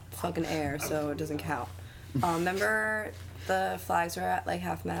off fucking air, so it doesn't count. Remember the flags were at like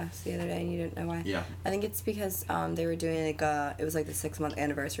half mast the other day, and you didn't know why? Yeah. I think it's because they were doing like it was like the 6-month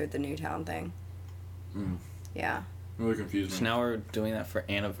anniversary of the Newtown thing. Mm. Yeah. Really confused me. So now we're doing that for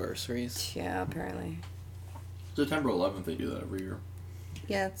anniversaries. Yeah, apparently. September 11th, they do that every year.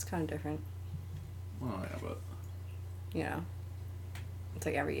 Yeah, it's kind of different. Well, yeah, but You know, it's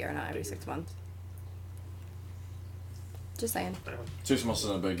like every year, not every 6 months. Just saying. 6 months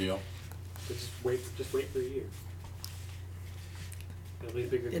isn't a big deal. Just wait for a year. It'll be a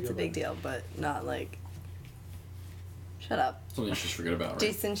bigger It's a big deal, but not like. Shut up, Something you should just forget about, right?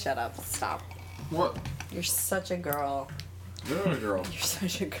 Jason. Shut up. Stop. What? You're such a girl. You're a girl. You're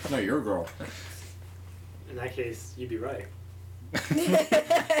such a girl. No, you're a girl. In that case, you'd be right. So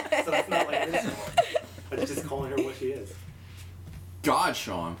that's not like an insult. But just calling her what she is. God,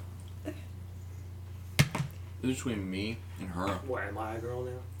 Sean. This is between me and her. What, am I a girl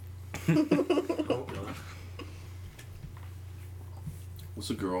now? Oh, no. What's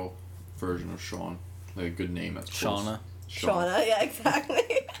a girl version of Sean? Like a good name that's close. Shauna. Shauna, yeah, exactly.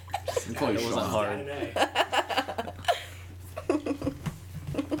 You call you It wasn't Sean. hard. Got an A.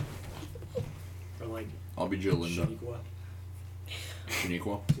 Or like I'll be Jolinda. Shaniqua.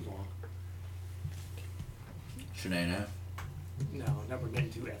 Shaniqua. Too long. Shanaina. No, never getting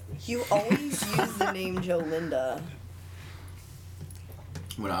too ethnic. You always use the name Jolinda.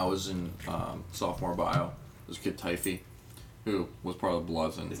 When I was in sophomore bio, this kid Typhy, who was part of the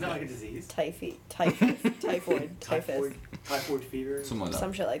Bloods and Isn't that like a disease? Typhoid, typhus, Typhoid fever? something like that.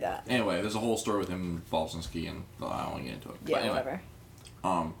 some shit like that. Anyway, there's a whole story with him and Balsinski, and I don't want to get into it. Yeah, but anyway,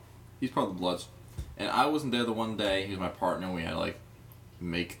 whatever. he's part of the Bloods, and I wasn't there the one day. He was my partner. We had to, like,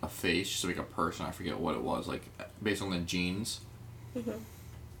 make a face, just make a person. I forget what it was, like based on the genes. Mm-hmm.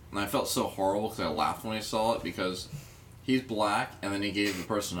 And I felt so horrible because I laughed when I saw it because he's black, and then he gave the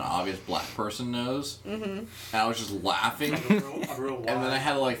person an obvious black person nose, and I was just laughing. Like a real And then I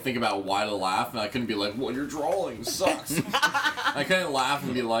had to like think about why to laugh, and I couldn't be like, "Well, your drawing sucks." I couldn't laugh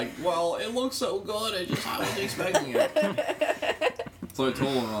and be like, "Well, it looks so good. I wasn't expecting it." So I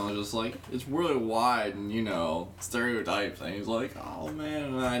told him, I was just like, "It's really wide and stereotypes." And he's like, "Oh man,"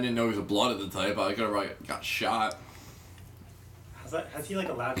 and I didn't know he was a blood at the type. I could have got shot. How's he like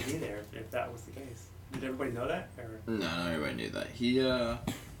allowed to be there if that was the case? Did everybody know that? Or No, not everybody knew that.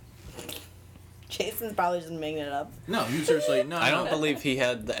 Jason's probably just making it up. No, you seriously no. I don't no. believe he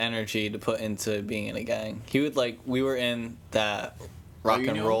had the energy to put into being in a gang. He would we were in that rock you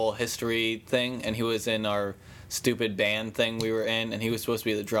and know? roll history thing, and he was in our stupid band thing we were in, and he was supposed to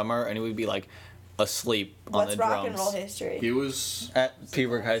be the drummer, and he would be like asleep on What's the rock drums. and roll history? He was. At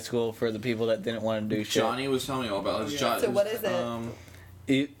Peabrook High School for the people that didn't want to do shit. Johnny was telling me all about it. Yeah. So what is it?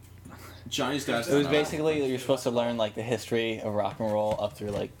 It, Johnny's dad's. it was basically you're supposed to learn like the history of rock and roll up through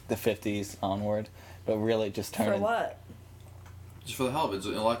like the 50s onward, but really it just turned For in- what? just for the hell of it. It's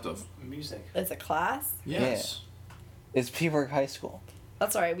an elective. Music. It's a class? Yes. It's Peabrook High School.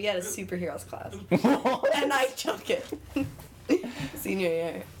 That's alright, we had a superheroes class. And I took it. Senior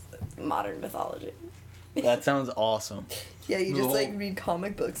year. Modern mythology. That sounds awesome. Yeah, you The just like whole- read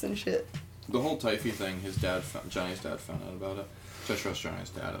comic books and shit. The whole Typhy thing, Johnny's dad found out about it. So I trust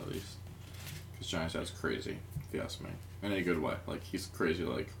Johnny's dad at least. Because Johnny's dad's crazy, if you ask me. In a good way. Like, he's crazy,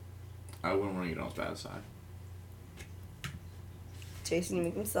 like, I wouldn't want to get on his bad side. Jason, you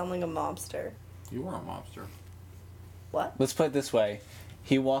make him sound like a mobster. You are a mobster. What? Let's put it this way.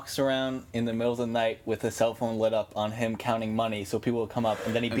 He walks around in the middle of the night with a cell phone lit up on him counting money so people will come up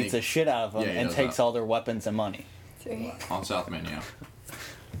and then he And beats he- the shit out of them Yeah, he and does takes that. all their weapons and money. 3. On South Main, yeah.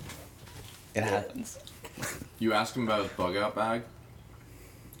 It happens. You ask him about his bug out bag,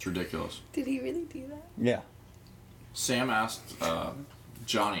 it's ridiculous. Did he really do that? Yeah. Sam asked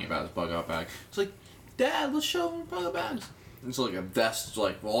Johnny about his bug out bag. It's like, Dad, let's show him bug out bags. It's like a vest,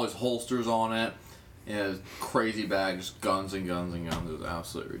 like with all his holsters on it. And a crazy bag, just guns and guns and guns. It was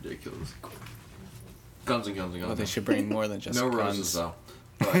absolutely ridiculous. Guns and guns and guns. Well, they should bring more than just no guns. roses though.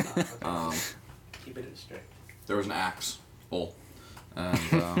 But Keep it straight. there was an axe bowl, and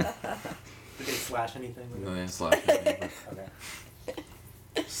Did they slash anything with no, it? they didn't slap anything, Okay.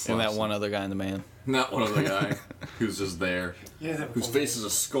 but And that one other guy in the band. Not one other guy who's just there, He doesn't have a whose full face name.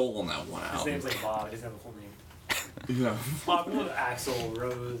 is a skull on that one His album. name's like Bob. He doesn't have a full name. Yeah. Bob, we love Axel,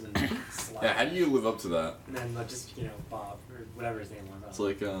 Rose, and Slash. Yeah. How do you live up to that? And then just Bob or whatever his name was. It's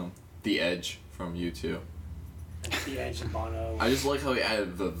like the Edge from U2. And The Edge and Bono. I just like how he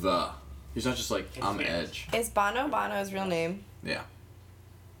added the. He's not just like I'm Edge. Is Bono Bono's real name? Yeah.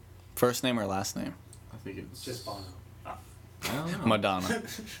 First name or last name? I think it's Just Bono. I don't know. Madonna.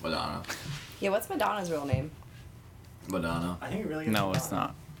 Madonna. Yeah, what's Madonna's real name? Madonna. I think it really is. No, it's Madonna.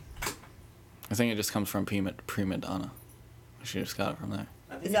 not. I think it just comes from prima donna. She just got it from there.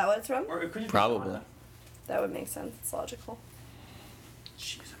 I think Is that what it's from? Or it could just be Probably. Madonna. That would make sense. It's logical.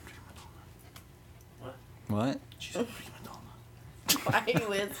 She's a prima donna. What? She's a prima donna. Why are you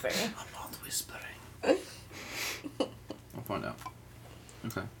whispering? I'm not whispering. I'll find out.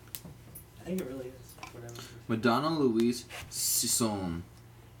 Okay. I think it really is. Whatever. Madonna Louise Ciccione.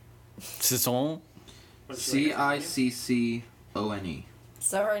 Ciccione? What's she like? Ciccone.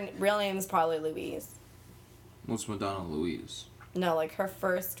 So her real name is probably Louise. What's Madonna Louise? No, like her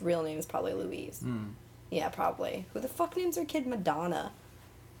first real name is probably Louise. Hmm. Yeah, probably. Who the fuck names their kid Madonna?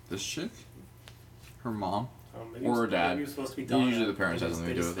 This chick? Her mom? Oh, maybe Or it was- her dad. Maybe it was supposed to be Donna. Usually the parents They have just-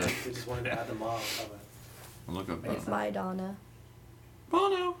 something to do they with just- They just wanted to add the mom of it. I'll look up It's Bono. my Donna.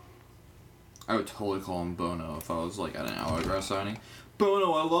 Bono! I would totally call him Bono if I was like at an autograph signing.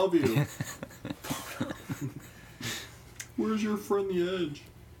 Bono, I love you! Where's your friend the Edge?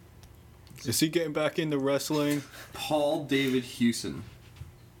 Is he getting back into wrestling? Paul David Hewson.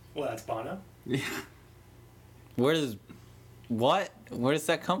 Well, that's Bono. Yeah. Where does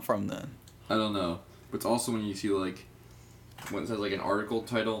that come from then? I don't know. But it's also when you see like when it says like an article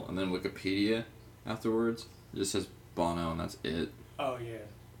title and then Wikipedia afterwards, it just says Bono and that's it. Oh yeah.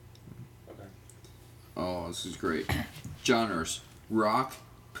 Okay. Oh, this is great. Genres: rock,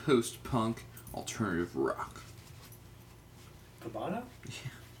 post-punk, alternative rock. For Bono? Yeah.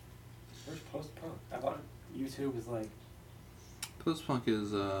 Where's post punk? I thought YouTube was like. Post-punk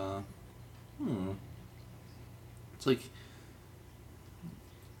is it's like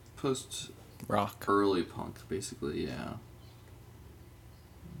post Rock. early punk, basically. Yeah.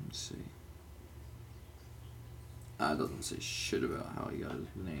 Let's see. It doesn't say shit about how he got his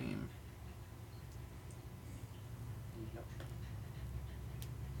name.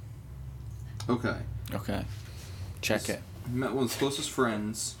 Okay. Okay. Check it. He met one of his closest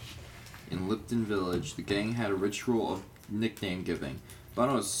friends in Lipton Village. The gang had a ritual of nickname giving.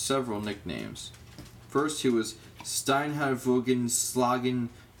 Bono has several nicknames. First, he was Steinharvogen Slagen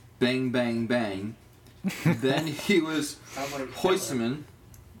Bang Bang Bang. Then he was Sounds like Hoisman,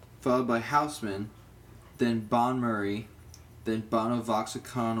 followed by Houseman, then Bon Murray, then Bono Vox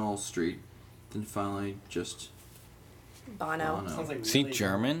O'Connell Street, then finally just Bono. Bono. Sounds like Is he really-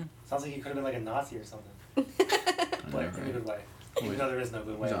 German? Sounds like he could have been like a Nazi or something. I know, Like in a right? good way. Even though there is no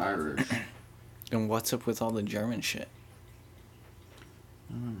good way. He's Irish. And what's up with all the German shit?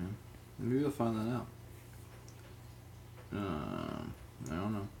 I don't know. Maybe we'll find that out. I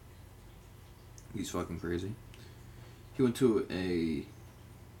don't know. He's fucking crazy. He went to a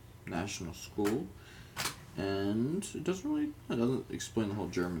national school, and it doesn't explain the whole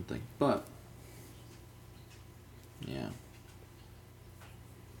German thing, but yeah.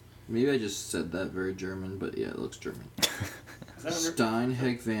 Maybe I just said that very German, but yeah, it looks German. Is that under-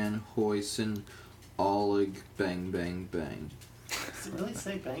 Steinheg van Huysen Oleg Bang Bang Bang. Does it really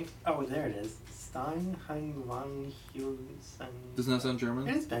say bang? Oh, there it is. Steinheim van Huysen. Doesn't that sound German?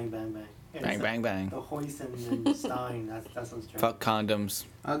 It is bang bang bang. Yeah, Bang, it's bang, bang. The Huysen and Stein. That sounds German. Fuck condoms.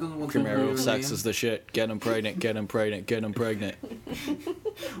 I don't want to Premarital know sex again. is the shit. Get 'em pregnant, get 'em pregnant, get 'em pregnant.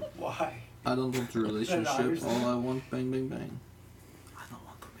 Why? I don't want a relationship. Irish All thing? I want, bang bang bang. I don't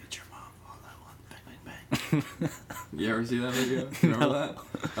want to meet your mom. All I want, bang bang bang. You ever see that video? Remember No. that?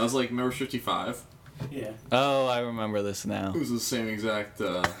 I was like, remember 55? Yeah. Oh, I remember this now. It was the same exact,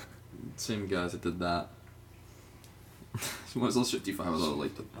 same guys that did that. Marcel 55 was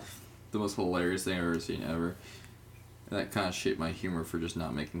like the most hilarious thing I've ever seen ever. And that kind of shaped my humor for just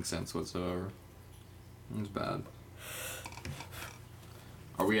not making sense whatsoever. It was bad.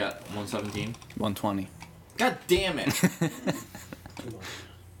 Are we at 117? 120. God damn it!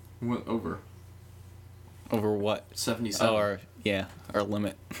 We went over. Over what? 77. Oh, our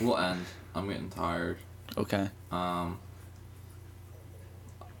limit. We'll end. I'm getting tired. Okay. I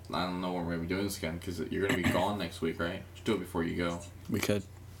don't know when we're gonna be doing this again because you're gonna be gone next week, right? Just do it before you go. We could.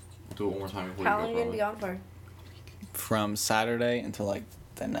 Do it one more time before How you long go. are you gonna be gone for? From Saturday until like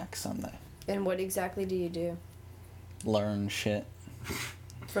the next Sunday. And what exactly do you do? Learn shit.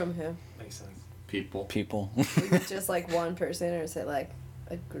 From who? Makes sense. People. People. Is it just like one person, or is it like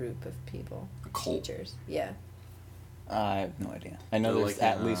a group of people? A cult. Teachers. Yeah. I have no idea. I know They're there's like,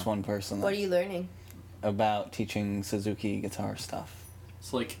 at least one person What are you learning? about teaching Suzuki guitar stuff.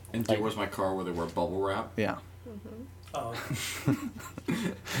 It's like in Like- Where's My Car where they wear bubble wrap. Yeah. Oh.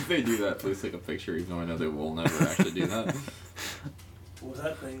 If they do that, please take a picture, even though I know they will never actually do that. What was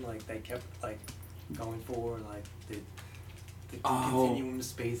that thing like they kept like going for like the Oh. continuum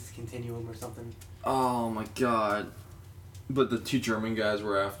space continuum or something? Oh my god. But the two German guys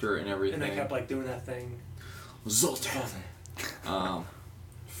were after it and everything. And they kept like doing that thing. Zoltan.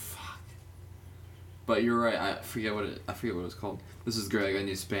 Fuck. But you're right. I forget what it was called. This is Greg. I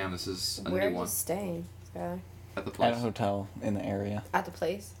need spam. This is a Where are new you one staying, Skylar? at the At place. a hotel in the area. At the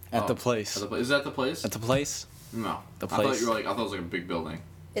place? At the Oh, place. At the is that the place? At the place? No. The I thought place. you were like. I thought it was like a big building.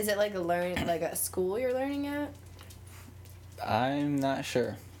 Is it like like a school you're learning at? I'm not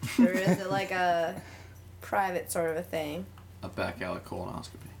sure. Or is it like a private sort of a thing? A back alley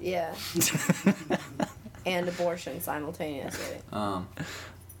colonoscopy. Yeah. And abortion simultaneously.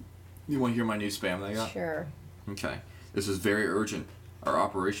 You want to hear my new spam that I got? Sure. Okay. This is very urgent. Our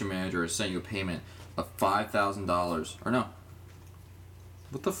operation manager is sending you a payment of $5,000. Or no.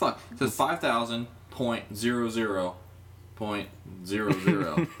 What the fuck? It says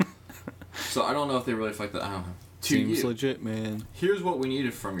 5,000.00.00. So I don't know if they really like that. I don't know. To Seems you. legit, man. Here's what we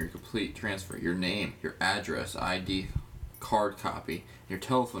needed from your complete transfer. Your name, your address, ID, card copy, your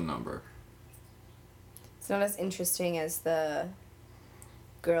telephone number. It's not as interesting as the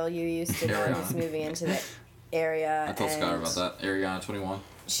girl you used to know who's Ariana. moving into the area. I told and Skylar about that. Ariana 21.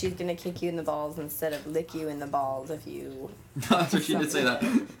 She's gonna kick you in the balls instead of lick you in the balls if you. That's what she did say that.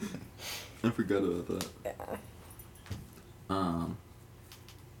 I forgot about that. Yeah.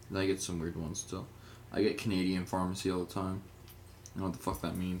 I get some weird ones still. I get Canadian pharmacy all the time. I don't know what the fuck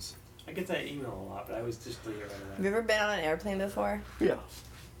that means. I get that email a lot, but I always just delete it right Have away. you ever been on an airplane before? Yeah.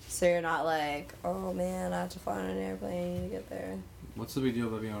 So you're not like, oh man, I have to fly on an airplane to get there. What's the big deal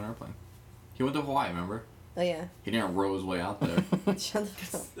about being on an airplane? He went to Hawaii, remember? Oh yeah. He didn't row his way out there. Shut the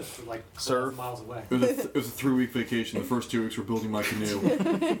fuck up. It's like Sir. 12 miles away. It was a 3-week vacation. The first 2 weeks were building my canoe.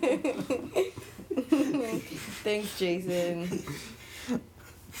 Thanks, Jason.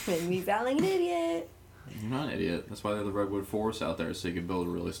 Make me sound like an idiot. You're not an idiot. That's why they have the Redwood Forest out there, so you can build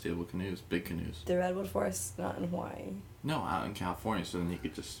really stable canoes, big canoes. The Redwood Forest, not in Hawaii. No, out in California, so then you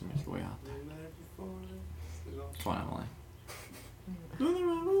could just make your way out there. Come on, Emily.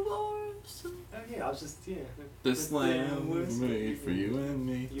 Oh yeah, I was just This The land was was made for you and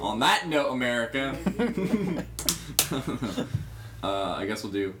me. You- On that note, America. I guess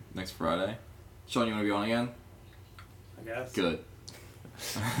we'll do next Friday. Sean, you want to be on again? I guess. Good.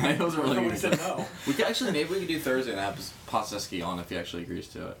 I wasn't really Nobody gonna said no. We could actually, maybe we could do Thursday and have Poseski on if he actually agrees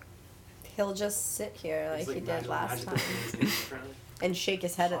to it. He'll just sit here like It's he did last magical time things get differently. and shake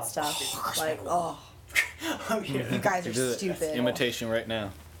his head at stuff. Like, oh, Oh yeah. you guys are Do the stupid. imitation right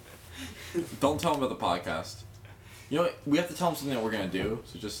now. Don't tell him about the podcast. You know what? We have to tell him something that we're gonna do.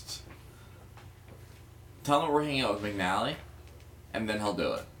 So just tell him that we're hanging out with McNally, and then he'll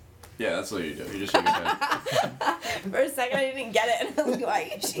do it. Yeah, that's what you do. You just shake your head. For a second, I didn't get it, and I was like, "Why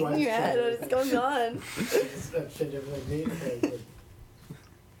are you shaking your head? What is going on?"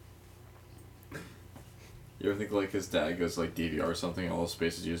 You ever think like his dad goes like DVR or something, and all the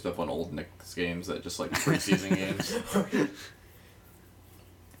space is used up on old Knicks games that just like preseason games?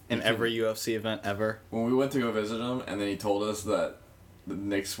 In every UFC event ever. When we went to go visit him, and then he told us that the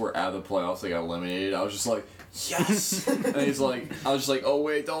Knicks were out of the playoffs, they got eliminated. I was just like, yes. And he's like, I was just like, oh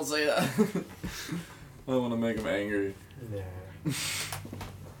wait, don't say that. I don't want to make him angry. Nah.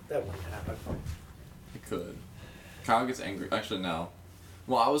 That wouldn't happen. It could. Kyle gets angry. Actually, no.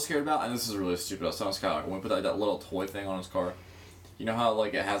 Well, I was scared about, and this is really stupid. I was telling Kyle, like, when we put that little toy thing on his car, you know how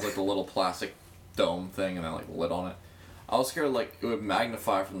like it has like the little plastic dome thing and then like lid on it. I was scared like it would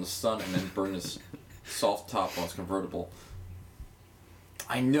magnify from the sun and then burn his soft top on his convertible.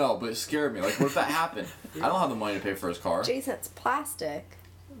 I know, but it scared me. Like, what if that happened? I don't have the money to pay for his car. Jason, it's plastic.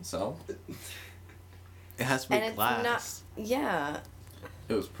 So It has to be And it's glass. not. Yeah.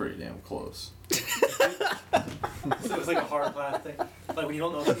 it was pretty damn close. So it was like a hard plastic. Like when you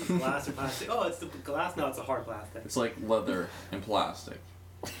don't know if it's glass or plastic. Oh, it's the glass. No, it's a hard plastic. It's like leather and plastic.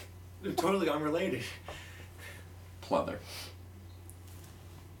 They're totally unrelated. Pleather.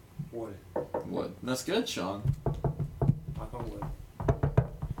 Wood. Wood. That's good, Sean. Knock on wood.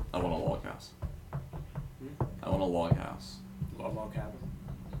 I want a log house. I want a log house. Log cabin.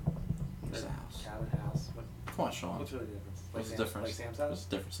 It's a house. Cabin house. Come on, Sean. What's really the difference? What's the Sam- difference? Like Sam's What's house?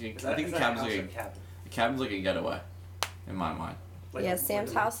 the difference? Is I that- think is a that cabin's house like or a cabin? cabin's like a getaway, in my mind. Like Yeah, a- Sam's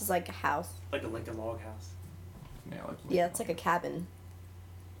like a- house is like a house. Like a Lincoln log house. Yeah, like. Yeah, it's like a cabin.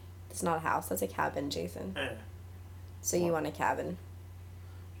 It's not a house. That's a cabin, Jason. So you want a cabin?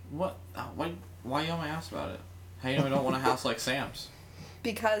 What? Why you on my ass about it? How you know I don't want a house like Sam's?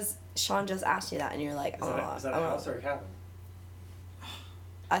 Because Sean just asked you that, and you're like, Is "Oh, that a house or a cabin?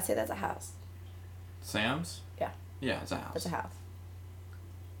 I'd say that's a house. Sam's? Yeah. Yeah, it's a house. That's a house.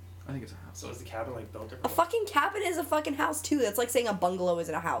 I think it's a house. So is the cabin like built A differently? fucking cabin is a fucking house too. That's like saying a bungalow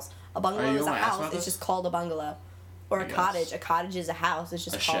isn't a house. A bungalow you is a gonna ask house. about It's this? just called a bungalow, or I a guess. cottage. A cottage is a house. It's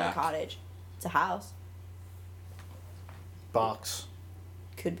just A called shack. a cottage. It's a house. Box.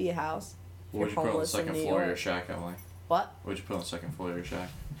 Could be a house. If What would you you're put on the homeless in second New floor of your York. shack, Emily? What? What would you put on the second floor of your shack?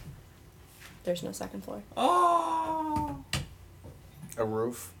 There's no second floor. Oh! A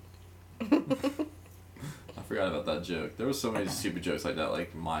roof. I forgot about that joke. There was so many stupid jokes like that,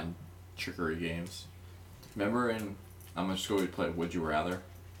 like mind trickery games. Remember in elementary school we played Would You Rather?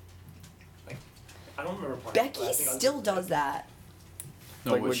 I don't remember playing. Becky but I think I was- still does that.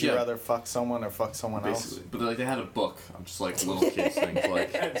 No, like, but would she you had- rather fuck someone or fuck someone basically, else? but like they had a book. I'm just like little kids things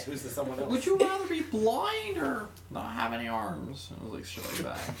like. Depends who's the someone else. Would you rather be blind or not have any arms? And it was like shit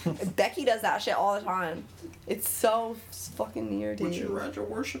like that. Becky does that shit all the time. It's so fucking weird, Would you rather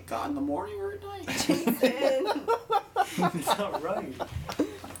worship God in the morning or at night? Jason, It's not right.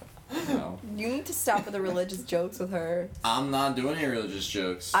 No. you need to stop with the religious jokes with her. I'm not doing any religious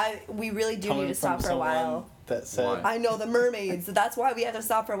jokes. We really do Coming need to from stop for a while. someone that said, Why? I know the mermaids. That's why we have to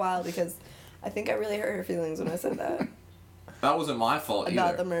stop for a while because I think I really hurt her feelings when I said that That wasn't my fault about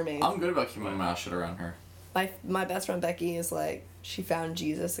either. the mermaids. I'm good about keeping my mouth shut around her. My best friend Becky is like she found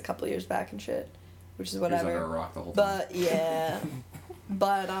Jesus a couple years back and shit, which is He was under a whatever. rock the whole time. But yeah,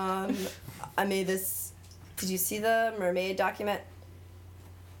 but I made this. Did you see the mermaid document?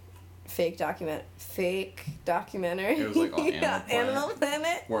 Fake documentary. It was, like, on yeah, Animal Animal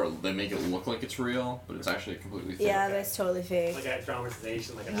Planet. Where they make it look like it's real, but it's actually completely fake. Yeah, that's totally fake. Like a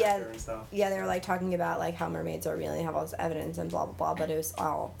dramatization, like an Yeah. actor and stuff. Yeah, they were like talking about like how mermaids are real and have all this evidence and blah blah blah, but it was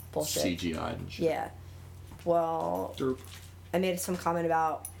all bullshit. CGI'd and shit. Yeah. Well, Derp. I made some comment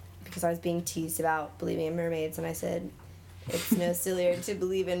about because I was being teased about believing in mermaids, and I said it's no sillier to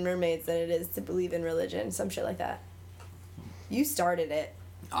believe in mermaids than it is to believe in religion, some shit like that. You started it.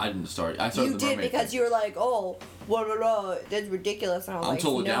 I didn't start. I started You the did mermaid because thing. you were like, oh, blah blah blah, that's ridiculous, and I was I'm like,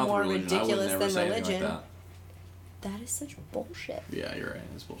 totally no down more with religion. I would ridiculous never than say religion. anything like that. That is such bullshit. Yeah, you're right.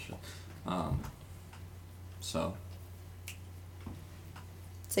 It's bullshit. So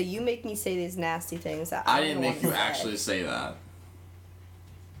So you make me say these nasty things that I don't didn't even make you wanna say. actually say that.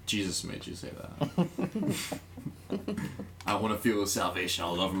 Jesus made you say that. I want to feel the salvation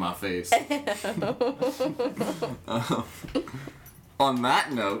all over my face. On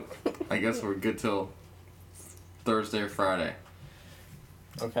that note, I guess we're good till Thursday or Friday.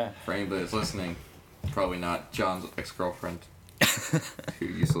 okay. For anybody that's listening, probably not John's ex-girlfriend who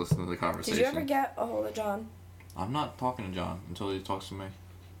used to listen to the conversation. Did you ever get a hold of John? I'm not talking to John until he talks to me.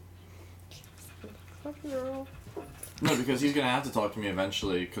 Fuck you. No, because he's gonna have to talk to me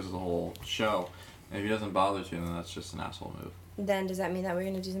eventually because of the whole show. And if he doesn't bother to, then that's just an asshole move. Then does that mean that we're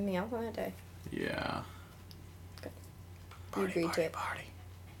gonna do something else on that day? Yeah. You agreed to it. Party.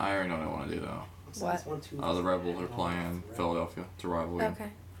 I already know what I want to do though. What? The Red Bulls are playing Philadelphia. It's a rivalry. Okay.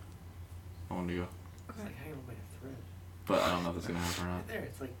 I want to go. It's like hanging on by a thread. But I don't know if it's gonna happen or not. Right there,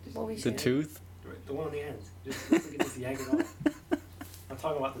 it's like just What we The should- tooth? the one on the end. Just looks like it just yank it off. I'm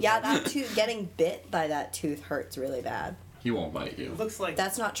talking about the Yeah, that tooth. Getting bit by that tooth hurts really bad. He won't bite you. It looks like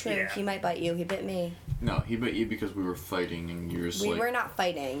That's not true. Yeah. He might bite you. He bit me. No, he bit you because we were fighting and you were just We like. were not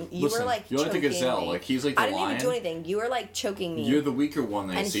fighting. You Listen, were like you're like the choking gazelle. me. Like he's like the I didn't lion. even do anything. You were like choking me. You're the weaker one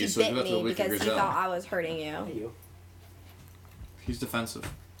they and see, he so bit you got the me weaker because he gazelle. thought I was hurting Hey, you. you. He's defensive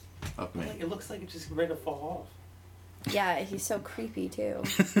of me. Like, it looks like it's just ready to fall off. Yeah, he's so creepy too.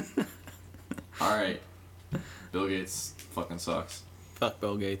 Alright. Bill Gates fucking sucks. Fuck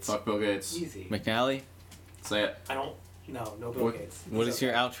Bill Gates. Fuck Bill Gates. Easy. McNally, Say it. I don't. No Bill What- Gates. what is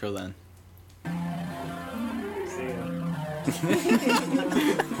your outro then? See ya.